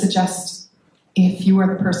 I would suggest if you are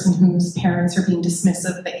the person whose parents are being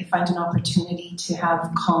dismissive, that you find an opportunity to have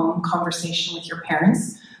calm conversation with your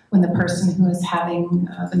parents when the person who is having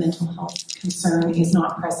the mental health concern is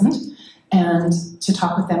not present, and to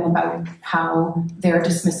talk with them about how their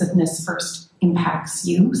dismissiveness first impacts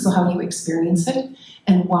you, so how you experience it,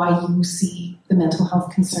 and why you see the mental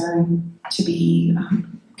health concern to be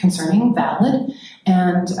concerning, valid,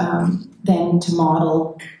 and then to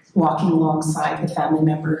model walking alongside the family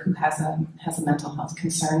member who has a mental health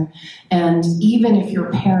concern. And even if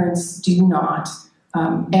your parents do not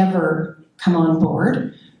ever come on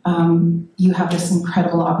board, you have this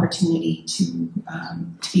incredible opportunity to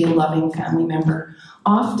be a loving family member.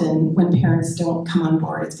 Often when parents don't come on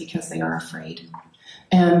board, it's because they are afraid.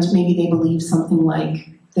 And maybe they believe something like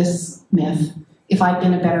this myth: if I'd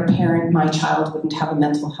been a better parent, my child wouldn't have a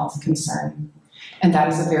mental health concern. And that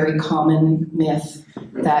is a very common myth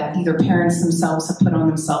that either parents themselves have put on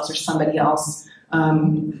themselves or somebody else.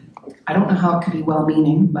 I don't know how it could be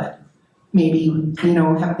well-meaning, but maybe,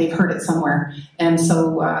 they've heard it somewhere. And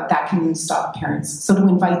so that can stop parents. So to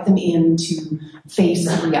invite them in to face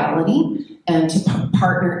reality and to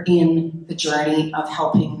partner in the journey of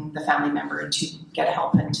helping the family member to get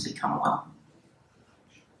help and to become well.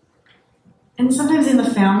 And sometimes in the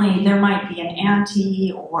family, there might be an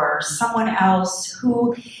auntie or someone else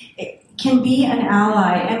who can be an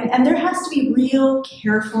ally. And there has to be real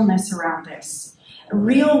carefulness around this,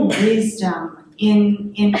 real wisdom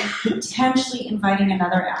in potentially inviting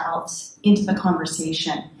another adult into the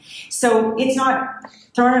conversation. So it's not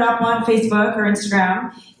throwing it up on Facebook or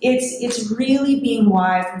Instagram. It's really being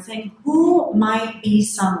wise and saying, who might be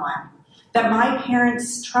someone that my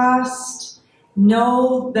parents trust,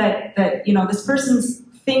 know that this person's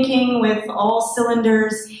thinking with all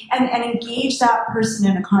cylinders, and engage that person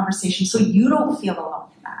in a conversation so you don't feel alone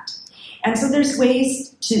in that. And so there's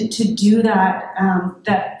ways to do that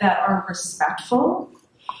that are respectful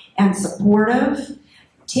and supportive,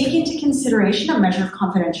 take into consideration a measure of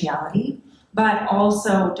confidentiality, but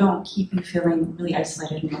also don't keep you feeling really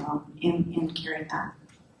isolated and alone in carrying that.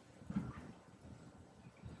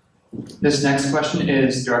 This next question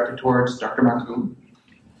is directed towards Dr. Marcoux,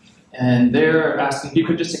 and they're asking if you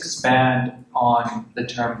could just expand on the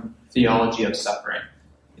term theology of suffering.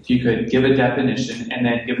 If you could give a definition and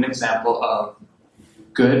then give an example of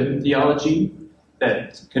good theology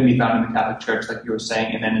that can be found in the Catholic Church, like you were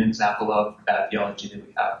saying, and then an example of bad theology that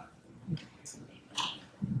we have.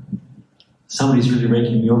 Somebody's really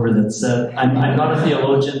raking me over. That's I'm not a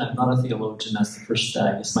theologian. I'm not a theologian. That's the first.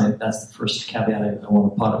 I guess that's the first caveat I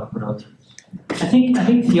want to put out. I think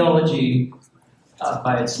theology,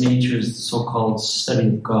 by its nature, is the so-called study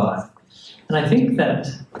of God, and I think that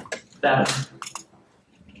a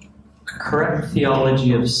correct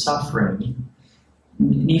theology of suffering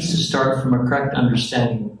needs to start from a correct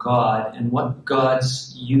understanding of God and what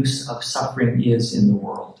God's use of suffering is in the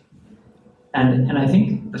world. And I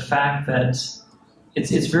think the fact that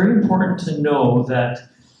it's very important to know that,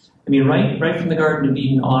 I mean, right from the Garden of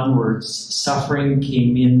Eden onwards, suffering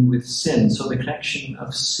came in with sin. So the connection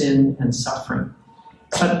of sin and suffering.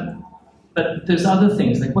 But there's other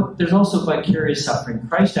things, there's also vicarious suffering.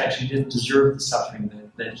 Christ actually didn't deserve the suffering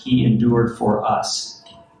that he endured for us.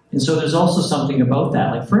 And so there's also something about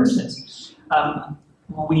that. Like, for instance,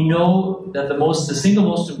 we know that the single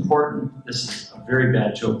most important, this is a very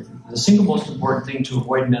bad joke, the single most important thing to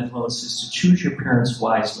avoid mental illness is to choose your parents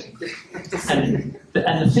wisely. And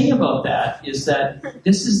the thing about that is that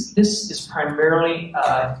this is primarily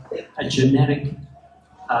a genetic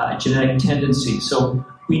tendency. So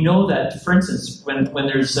we know that, for instance, when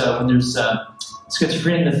there's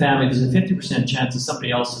schizophrenia in the family, there's a 50% chance that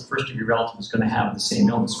somebody else, a first-degree relative, is going to have the same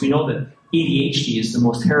illness. We know that ADHD is the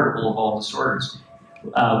most heritable of all disorders.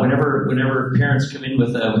 Whenever parents come in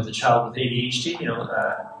with a child with ADHD,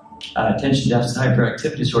 attention deficit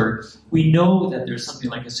hyperactivity disorder, we know that there's something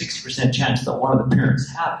like a 60% chance that one of the parents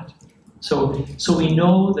have it. So we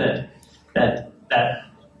know that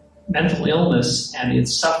mental illness and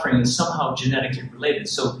its suffering is somehow genetically related.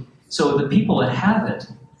 So the people that have it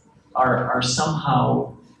are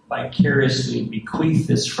somehow vicariously bequeath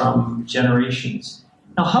this from generations.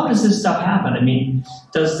 Now, how does this stuff happen? I mean,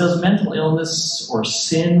 does mental illness or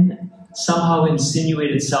sin somehow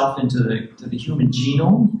insinuate itself into the human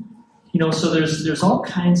genome? So there's all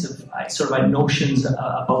kinds of sort of notions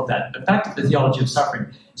about that. But back to the theology of suffering.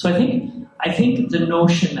 So I think the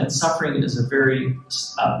notion that suffering is a very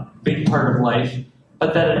big part of life,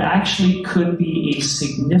 but that it actually could be a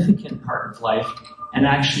significant part of life and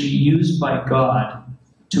actually used by God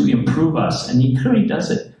to improve us. And he clearly does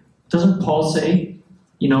it. Doesn't Paul say,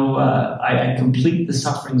 I complete the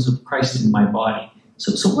sufferings of Christ in my body?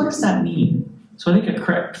 So what does that mean? So I think a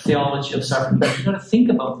correct theology of suffering, you've got to think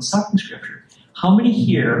about the suffering scripture. How many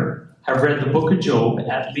here have read the book of Job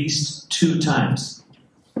at least 2 times?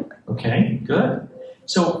 Okay, good.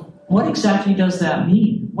 So what exactly does that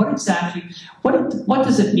mean? What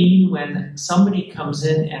does it mean when somebody comes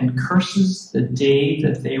in and curses the day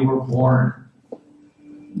that they were born?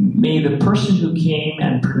 May the person who came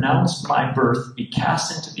and pronounced my birth be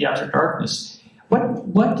cast into the utter darkness.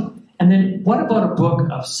 And then what about a book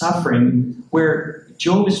of suffering where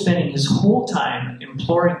Job is spending his whole time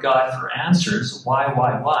imploring God for answers?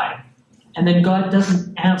 Why? And then God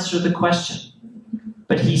doesn't answer the question.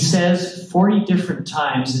 But he says 40 different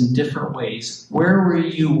times in different ways, where were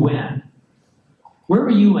you when? Where were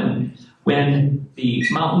you when the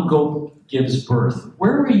mountain goat gives birth?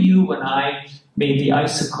 Where were you when I made the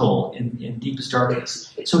icicle in deepest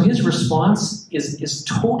darkness? So his response is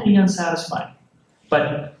totally unsatisfying.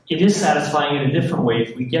 But it is satisfying in a different way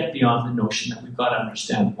if we get beyond the notion that we've got to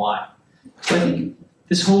understand why. So I think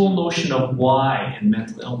this whole notion of why in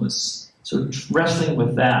mental illness, so wrestling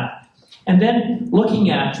with that. And then looking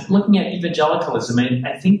at evangelicalism,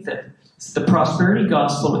 I think that the prosperity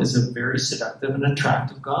gospel is a very seductive and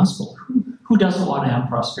attractive gospel. Who doesn't want to have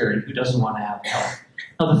prosperity? Who doesn't want to have health?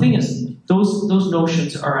 Now the thing is, those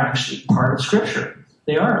notions are actually part of Scripture.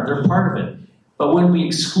 They're part of it. But when we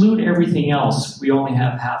exclude everything else, we only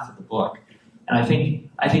have half of the book. And I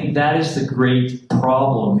think that is the great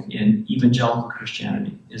problem in evangelical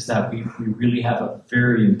Christianity, is that we really have a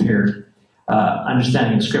very impaired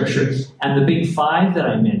understanding of Scripture. And the big 5 that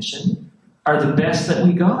I mentioned are the best that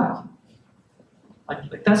we got.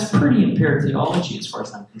 Like that's pretty impaired theology as far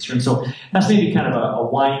as I'm concerned. So that's maybe kind of a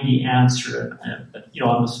windy answer. But,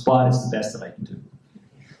 on the spot, it's the best that I can do.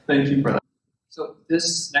 Thank you for that. So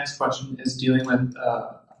this next question is dealing with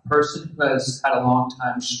a person who has had a long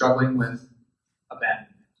time struggling with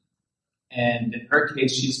abandonment. And in her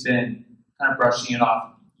case, she's been kind of brushing it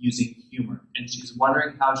off using humor. And she's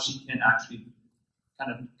wondering how she can actually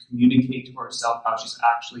kind of communicate to herself how she's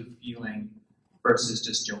actually feeling versus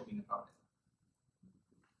just joking about it.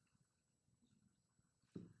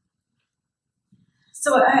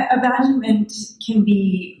 So abandonment can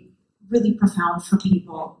be really profound for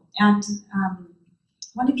people. And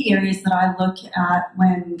one of the areas that I look at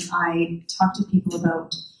when I talk to people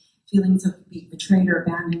about feelings of being betrayed or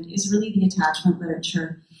abandoned is really the attachment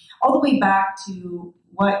literature. All the way back to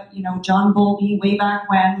what, John Bowlby, way back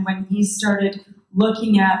when he started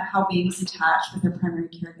looking at how babies attach with their primary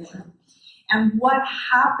caregiver. And what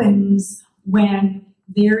happens when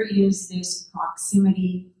there is this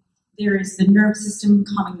proximity, there is the nervous system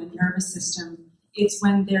calming the nervous system. It's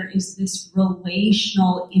when there is this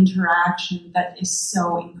relational interaction that is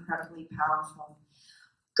so incredibly powerful.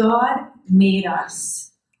 God made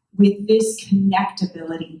us with this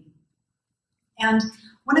connectability. And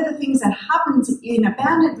one of the things that happens in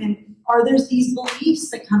abandonment are there's these beliefs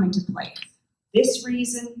that come into play. This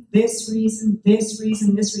reason, this reason, this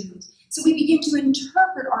reason, this reason. So we begin to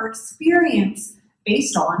interpret our experience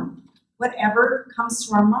based on whatever comes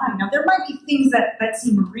to our mind. Now, there might be things that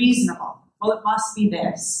seem reasonable. Well, it must be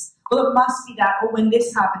this. Well, it must be that. Or when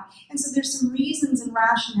this happened. And so there's some reasons and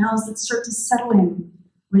rationales that start to settle in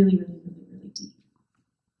really, really, really, really deep.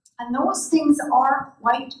 And those things are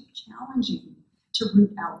quite challenging to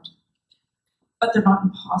root out. But they're not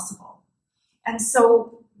impossible. And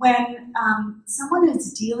so when someone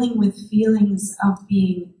is dealing with feelings of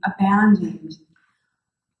being abandoned,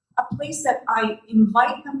 a place that I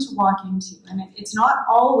invite them to walk into, and it's not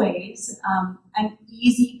always an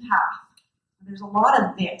easy path. There's a lot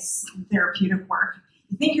of this in therapeutic work.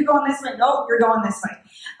 You think you're going this way, no, you're going this way.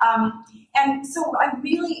 And so I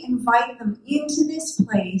really invite them into this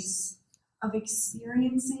place of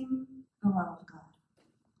experiencing the love of God.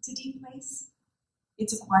 It's a deep place.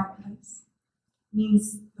 It's a quiet place. It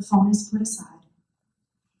means the phone is put aside.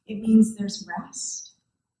 It means there's rest.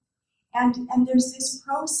 And there's this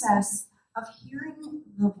process of hearing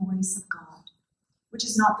the voice of God, which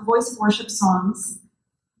is not the voice of worship songs.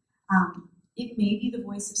 It may be the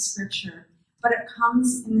voice of Scripture, but it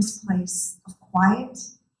comes in this place of quiet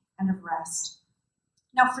and of rest.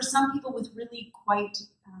 Now, for some people with really quite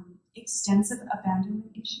extensive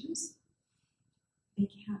abandonment issues, they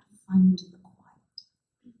can't find the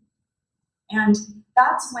quiet. And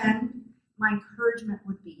that's when my encouragement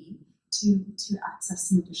would be to access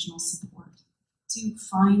some additional support, to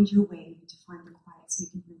find your way, to find the quiet so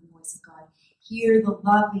you can hear the voice of God, hear the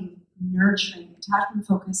loving, nurturing,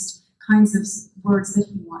 attachment-focused kinds of words that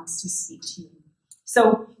He wants to speak to you.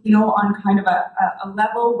 So, on kind of a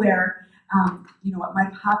level where, it might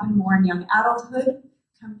have happened more in young adulthood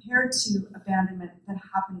compared to abandonment that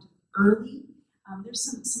happened early, there's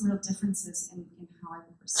some real differences in how I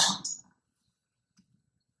would respond to that.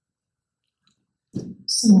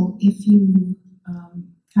 So if you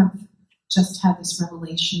have just had this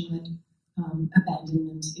revelation that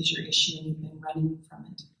abandonment is your issue and you've been running from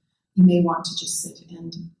it, you may want to just sit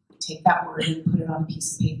and take that word and put it on a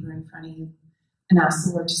piece of paper in front of you and ask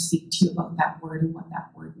the Lord to speak to you about that word and what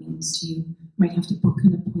that word means to you. You might have to book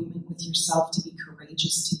an appointment with yourself to be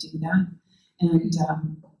courageous to do that. And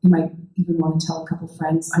you might even want to tell a couple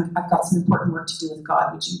friends, I've got some important work to do with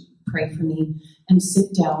God. Would you pray for me? And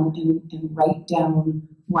sit down and write down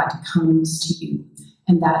what comes to you.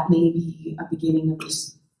 And that may be a beginning of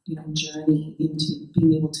this journey into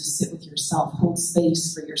being able to sit with yourself, hold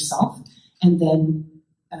space for yourself. And then,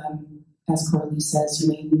 as Coralie says, you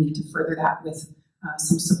may need to further that with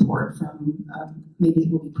some support from, maybe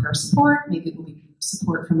it will be prayer support, maybe it will be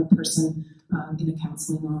support from a person in a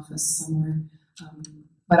counseling office somewhere.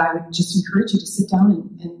 But I would just encourage you to sit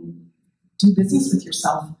down and do business with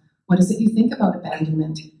yourself. What is it you think about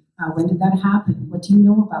abandonment? When did that happen? What do you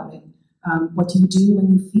know about it? What do you do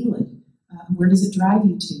when you feel it? Where does it drive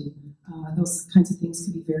you to? Those kinds of things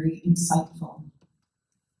can be very insightful.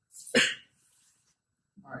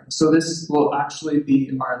 All right, so this will actually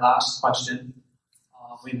be our last question.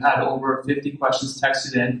 We've had over 50 questions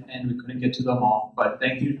texted in, and we couldn't get to them all. But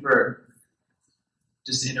thank you for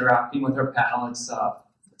just interacting with our panel.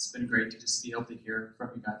 It's been great to just be able to hear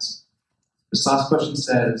from you guys. This last question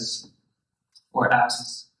says, or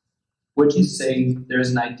asks, would you say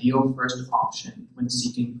there's an ideal first option when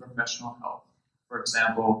seeking professional help? For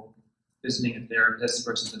example, visiting a therapist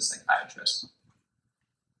versus a psychiatrist.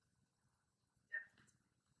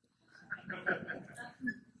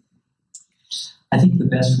 I think the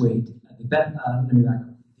best way, let me back up.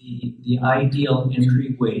 The ideal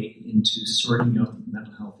entryway into sorting out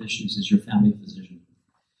mental health issues is your family physician.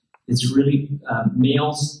 It's really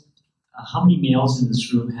males. How many males in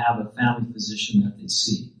this room have a family physician that they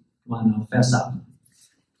see? Come on now, fess up.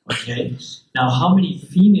 Okay. Now, how many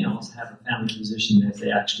females have a family physician that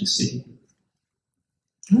they actually see?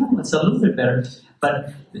 Well, it's a little bit better,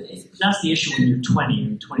 but that's the issue when you're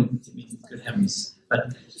 20. I mean, good heavens.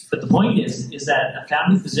 But the point is that a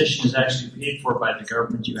family physician is actually paid for by the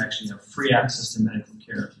government. You actually have free access to medical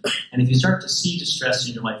care. And if you start to see distress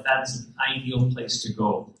in your life, that's an ideal place to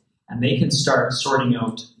go. And they can start sorting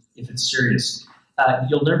out if it's serious.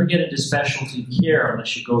 You'll never get into specialty care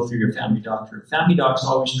unless you go through your family doctor. Family docs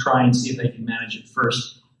always try and see if they can manage it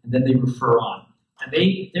first, and then they refer on. And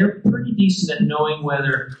they're pretty decent at knowing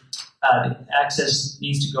whether the access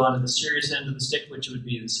needs to go onto the serious end of the stick, which would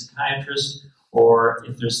be the psychiatrist, or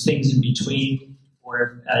if there's things in between,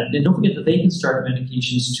 or and don't forget that they can start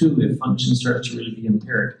medications too if function starts to really be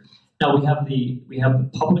impaired. Now we have the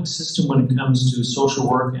public system when it comes to social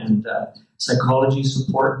work and psychology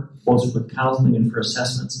support, both for counseling and for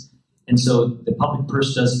assessments. And so the public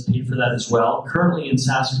purse does pay for that as well. Currently in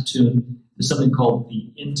Saskatoon, there's something called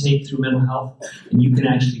the intake through mental health, and you can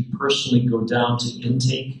actually personally go down to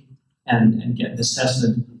intake and get an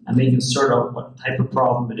assessment, and they can sort out what type of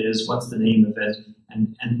problem it is, what's the name of it,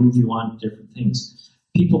 and move you on to different things.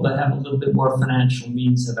 People that have a little bit more financial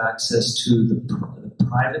means have access to the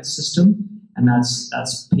private system, and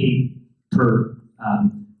that's paid per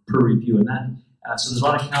review. And that so there's a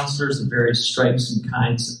lot of counselors of various stripes and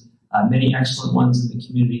kinds, many excellent ones in the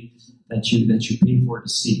community that you pay for to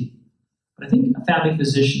see. But I think a family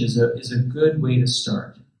physician is a good way to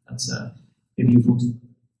start. That's maybe you folks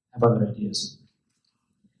have other ideas.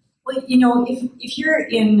 Well, you know, if you're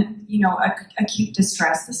in, you know, acute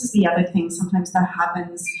distress, this is the other thing sometimes that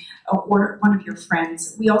happens, or one of your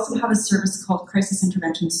friends. We also have a service called Crisis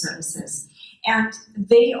Intervention Services, and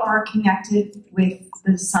they are connected with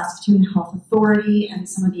the Saskatoon Health Authority and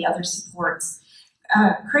some of the other supports.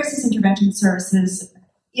 Crisis Intervention Services,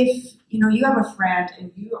 if you know you have a friend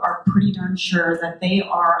and you are pretty darn sure that they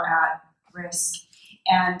are at risk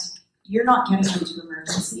and you're not getting into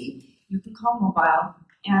emergency, you can call mobile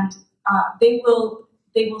and they will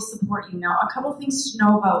support you. Now, a couple of things to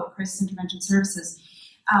know about Crisis Intervention Services.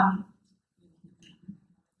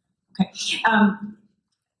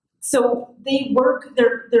 So they work,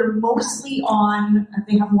 they're mostly on,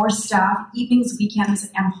 they have more staff, evenings, weekends,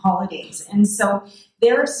 and holidays. And so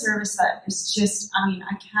they're a service that is just, I mean,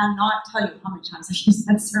 I cannot tell you how many times I've used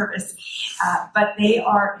that service, but they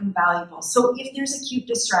are invaluable. So if there's acute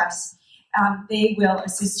distress, they will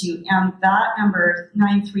assist you. And that number,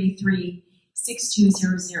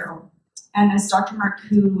 933-6200. And as Dr.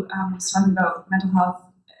 Marcoux was talking about mental health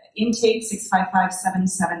intake,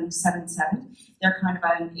 655-7777. They're kind of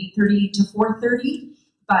at an 8:30 to 4:30,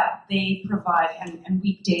 but they provide, and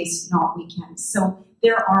weekdays, not weekends. So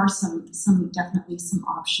there are definitely some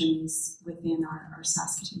options within our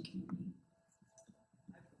Saskatoon community.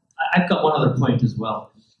 I've got one other point as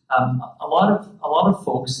well. A lot of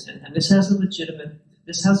folks, and this has a legitimate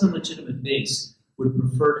base, would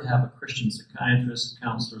prefer to have a Christian psychiatrist,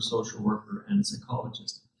 counselor, social worker, and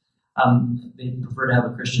psychologist. They prefer to have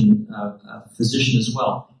a Christian physician as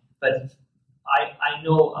well. But I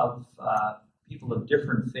know of people of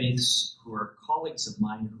different faiths who are colleagues of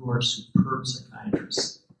mine who are superb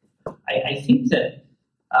psychiatrists. I think that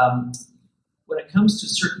when it comes to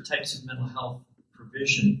certain types of mental health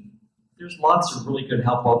provision, there's lots of really good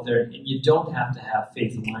help out there, and you don't have to have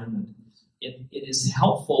faith alignment. It is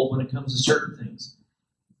helpful when it comes to certain things.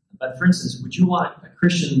 But for instance, would you want a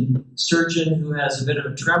Christian surgeon who has a bit of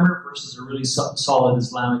a tremor versus a really solid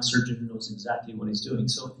Islamic surgeon who knows exactly what he's doing?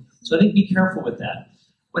 So I think be careful with that.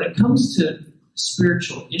 When it comes to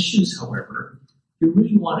spiritual issues, however, you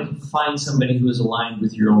really want to find somebody who is aligned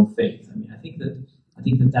with your own faith. I mean, I think that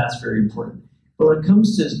that's very important. But when it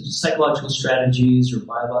comes to psychological strategies or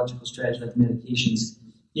biological strategies like medications,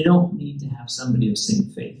 you don't need to have somebody of same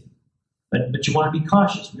faith. But you want to be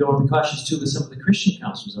cautious. We want to be cautious too with some of the Christian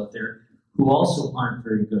counselors out there who also aren't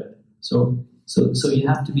very good. So you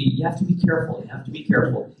have to be careful. You have to be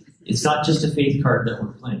careful. It's not just a faith card that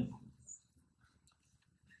we're playing.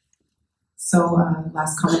 So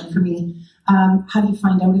last comment for me. How do you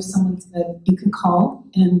find out if someone's that you can call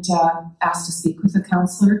and ask to speak with a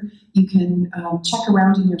counselor? You can check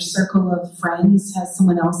around in your circle of friends. Has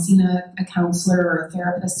someone else seen a counselor or a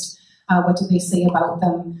therapist? What do they say about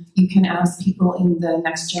them? You can ask people in the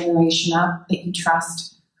next generation up that you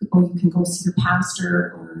trust, or you can go see your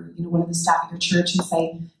pastor or one of the staff at your church and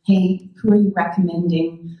say, hey, who are you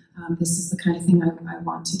recommending? This is the kind of thing I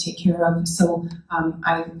want to take care of. So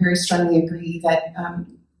I very strongly agree that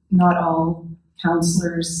not all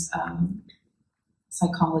counselors,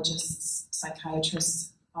 psychologists,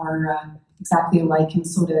 psychiatrists are exactly alike, and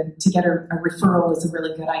so to get a referral is a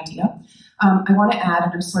really good idea. I want to add,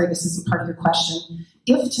 and I'm sorry this isn't part of your question,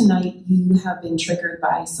 if tonight you have been triggered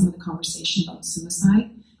by some of the conversation about suicide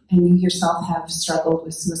and you yourself have struggled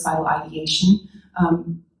with suicidal ideation,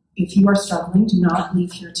 if you are struggling, do not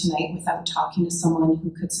leave here tonight without talking to someone who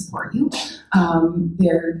could support you.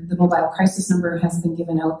 The mobile crisis number has been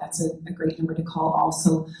given out. That's a great number to call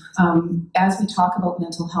also. As we talk about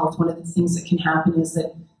mental health, one of the things that can happen is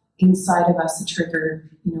that inside of us, a trigger,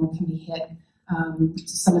 can be hit.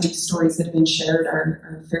 Some of these stories that have been shared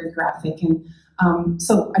are fairly graphic, and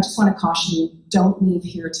So I just want to caution you, don't leave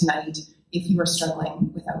here tonight if you are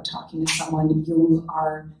struggling without talking to someone. You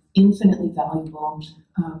are infinitely valuable.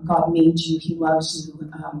 God made you. He loves you.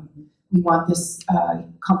 We want this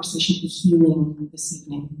conversation to be healing this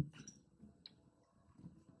evening.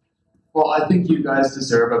 Well, I think you guys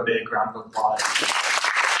deserve a big round of applause.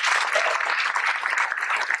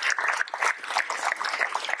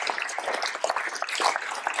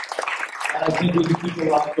 I think we can keep a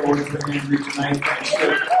lot going for Andrew tonight. Thanks for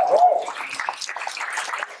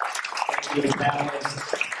the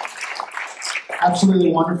panelists.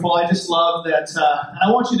 Absolutely wonderful. I just love that, and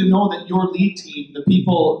I want you to know that your lead team,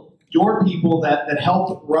 your people that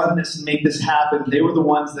helped run this and make this happen, they were the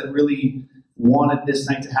ones that really wanted this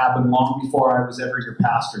night to happen long before I was ever your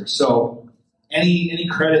pastor. So any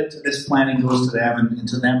credit to this planning goes to them and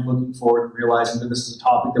to them looking forward and realizing that this is a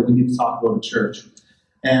topic that we need to talk about at church.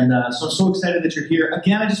 And so I'm so excited that you're here.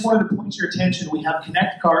 Again, I just wanted to point your attention. We have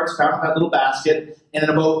Connect cards found in that little basket, and in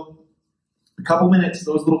about a couple minutes,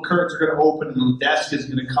 those little curtains are going to open and the desk is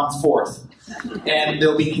going to come forth. And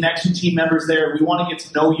there'll be Connection team members there. We want to get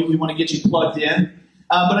to know you. We want to get you plugged in.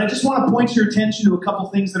 But I just want to point your attention to a couple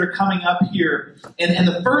things that are coming up here. And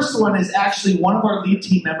the first one is actually one of our lead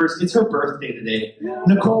team members. It's her birthday today.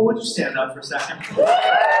 Nicole, would you stand up for a second?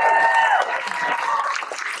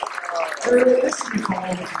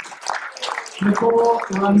 Nicole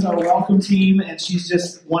runs our welcome team, and she's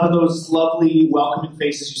just one of those lovely, welcoming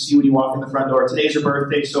faces you see when you walk in the front door. Today's her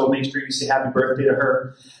birthday, so make sure you say happy birthday to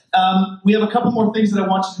her. We have a couple more things that I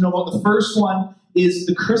want you to know about. The first one is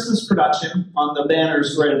the Christmas production on the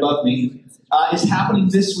banners right above me is happening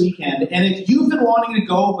this weekend. And if you've been wanting to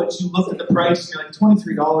go, but you look at the price and you're like,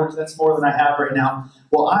 $23, that's more than I have right now.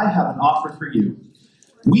 Well, I have an offer for you.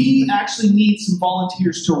 We actually need some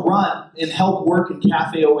volunteers to run and help work in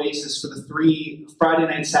Cafe Oasis for the 3 Friday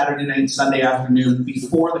night, Saturday night, and Sunday afternoon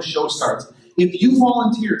before the show starts. If you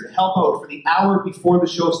volunteer to help out for the hour before the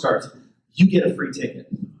show starts, you get a free ticket.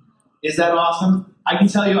 Is that awesome? I can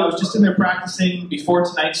tell you, I was just in there practicing before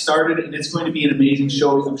tonight started, and it's going to be an amazing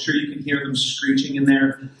show. I'm sure you can hear them screeching in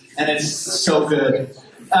there, and it's so good.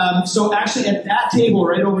 So actually, at that table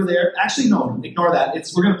right over there, actually, no, ignore that.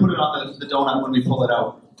 We're going to put it on the donut when we pull it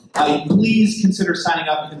out. Please consider signing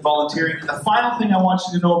up and volunteering. And the final thing I want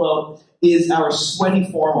you to know about is our sweaty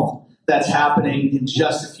formal that's happening in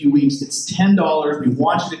just a few weeks. It's $10. We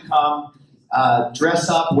want you to come. Dress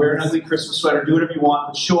up, wear an ugly Christmas sweater, do whatever you want,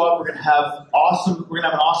 but show up. We're gonna have an awesome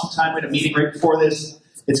time. We had a meeting right before this.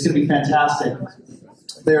 It's gonna be fantastic.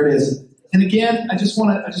 There it is. And again, I just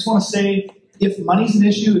wanna say, if money's an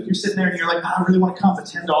issue, if you're sitting there and you're like, I really want to come, but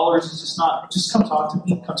 $10 is just come talk to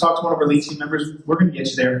me. Come talk to one of our lead team members. We're gonna get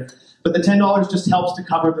you there. But the $10 just helps to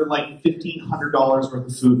cover the like $1,500 worth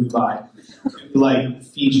of food we buy. We like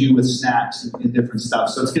feed you with snacks and different stuff.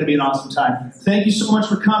 So it's going to be an awesome time. Thank you so much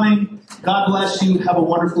for coming. God bless you. Have a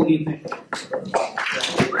wonderful evening.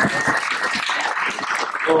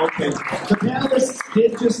 Oh, okay. The panelists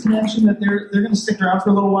did just mention that they're going to stick around for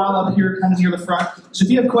a little while up here, kind of near the front. So if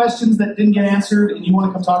you have questions that didn't get answered and you want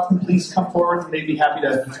to come talk to them, please come forward and they'd be happy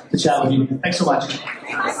to chat with you. Thanks so much.